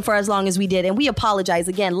guys hanging for as long as we did. And we apologize.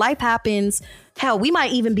 Again, life happens. Hell, we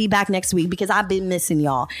might even be back next week because I've been missing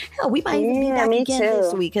y'all. Hell, we might even be back again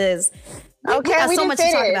this week because we got so much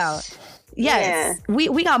to talk about. Yes, yeah.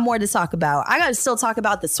 we got more to talk about. I got to still talk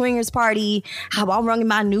about the swingers party, how I'm running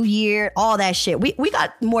my new year, all that shit. We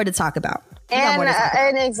got more to talk about. And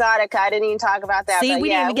Exotica. I didn't even talk about that. See, we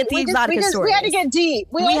didn't even get the Exotica story. We had to get deep.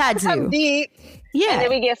 We had to come deep. Yeah. And then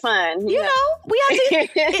we get fun. You know, we had to.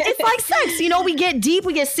 It's like sex. You know, we get deep,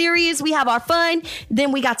 we get serious, we have our fun.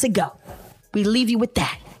 Then we got to go. We leave you with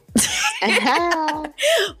that.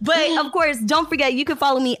 But of course, don't forget, you can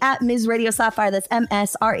follow me at Ms. Radio Sapphire. That's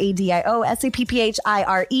MSRADIO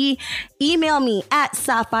SAPPHIRE. Email me at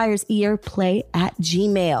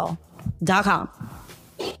sapphiresearplay@gmail.com.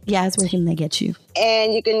 Yeah, it's where can they get you?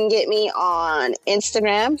 And you can get me on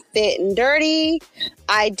Instagram, Fit and Dirty.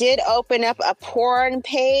 I did open up a porn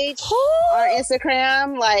page on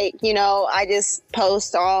Instagram. Like, I just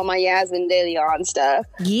post all my Yasmin De Leon stuff.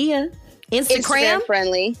 Yeah. Instagram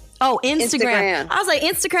friendly. Oh, Instagram. I was like,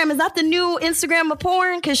 Instagram, is that the new Instagram of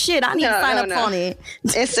porn? Because shit, I need to sign up on it.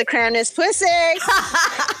 Instagram is pussy.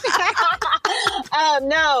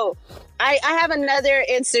 No. I have another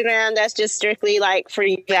Instagram that's just strictly like for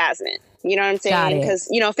Yasmin. You know what I'm saying? Because,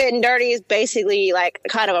 Fit and Dirty is basically like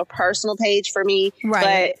kind of a personal page for me.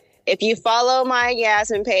 Right. But if you follow my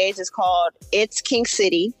Yasmin page, it's called It's Kink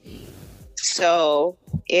City. So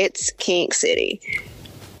it's Kink City.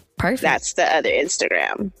 Perfect. That's the other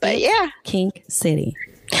Instagram. But yeah. Kink City.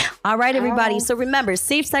 All right, everybody. So remember,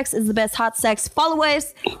 safe sex is the best hot sex. Follow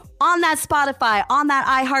us on that Spotify, on that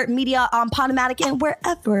iHeartMedia, on Podomatic, and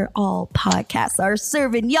wherever all podcasts are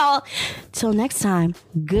serving. Y'all, till next time,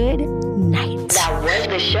 good night. That was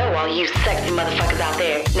the show, all you sexy motherfuckers out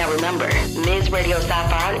there. Now remember, Ms. Radio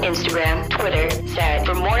Sapphire on Instagram, Twitter, Sad.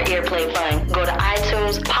 For more earplay fun, go to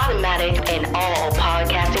iTunes, Podomatic, and all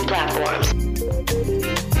podcasting platforms.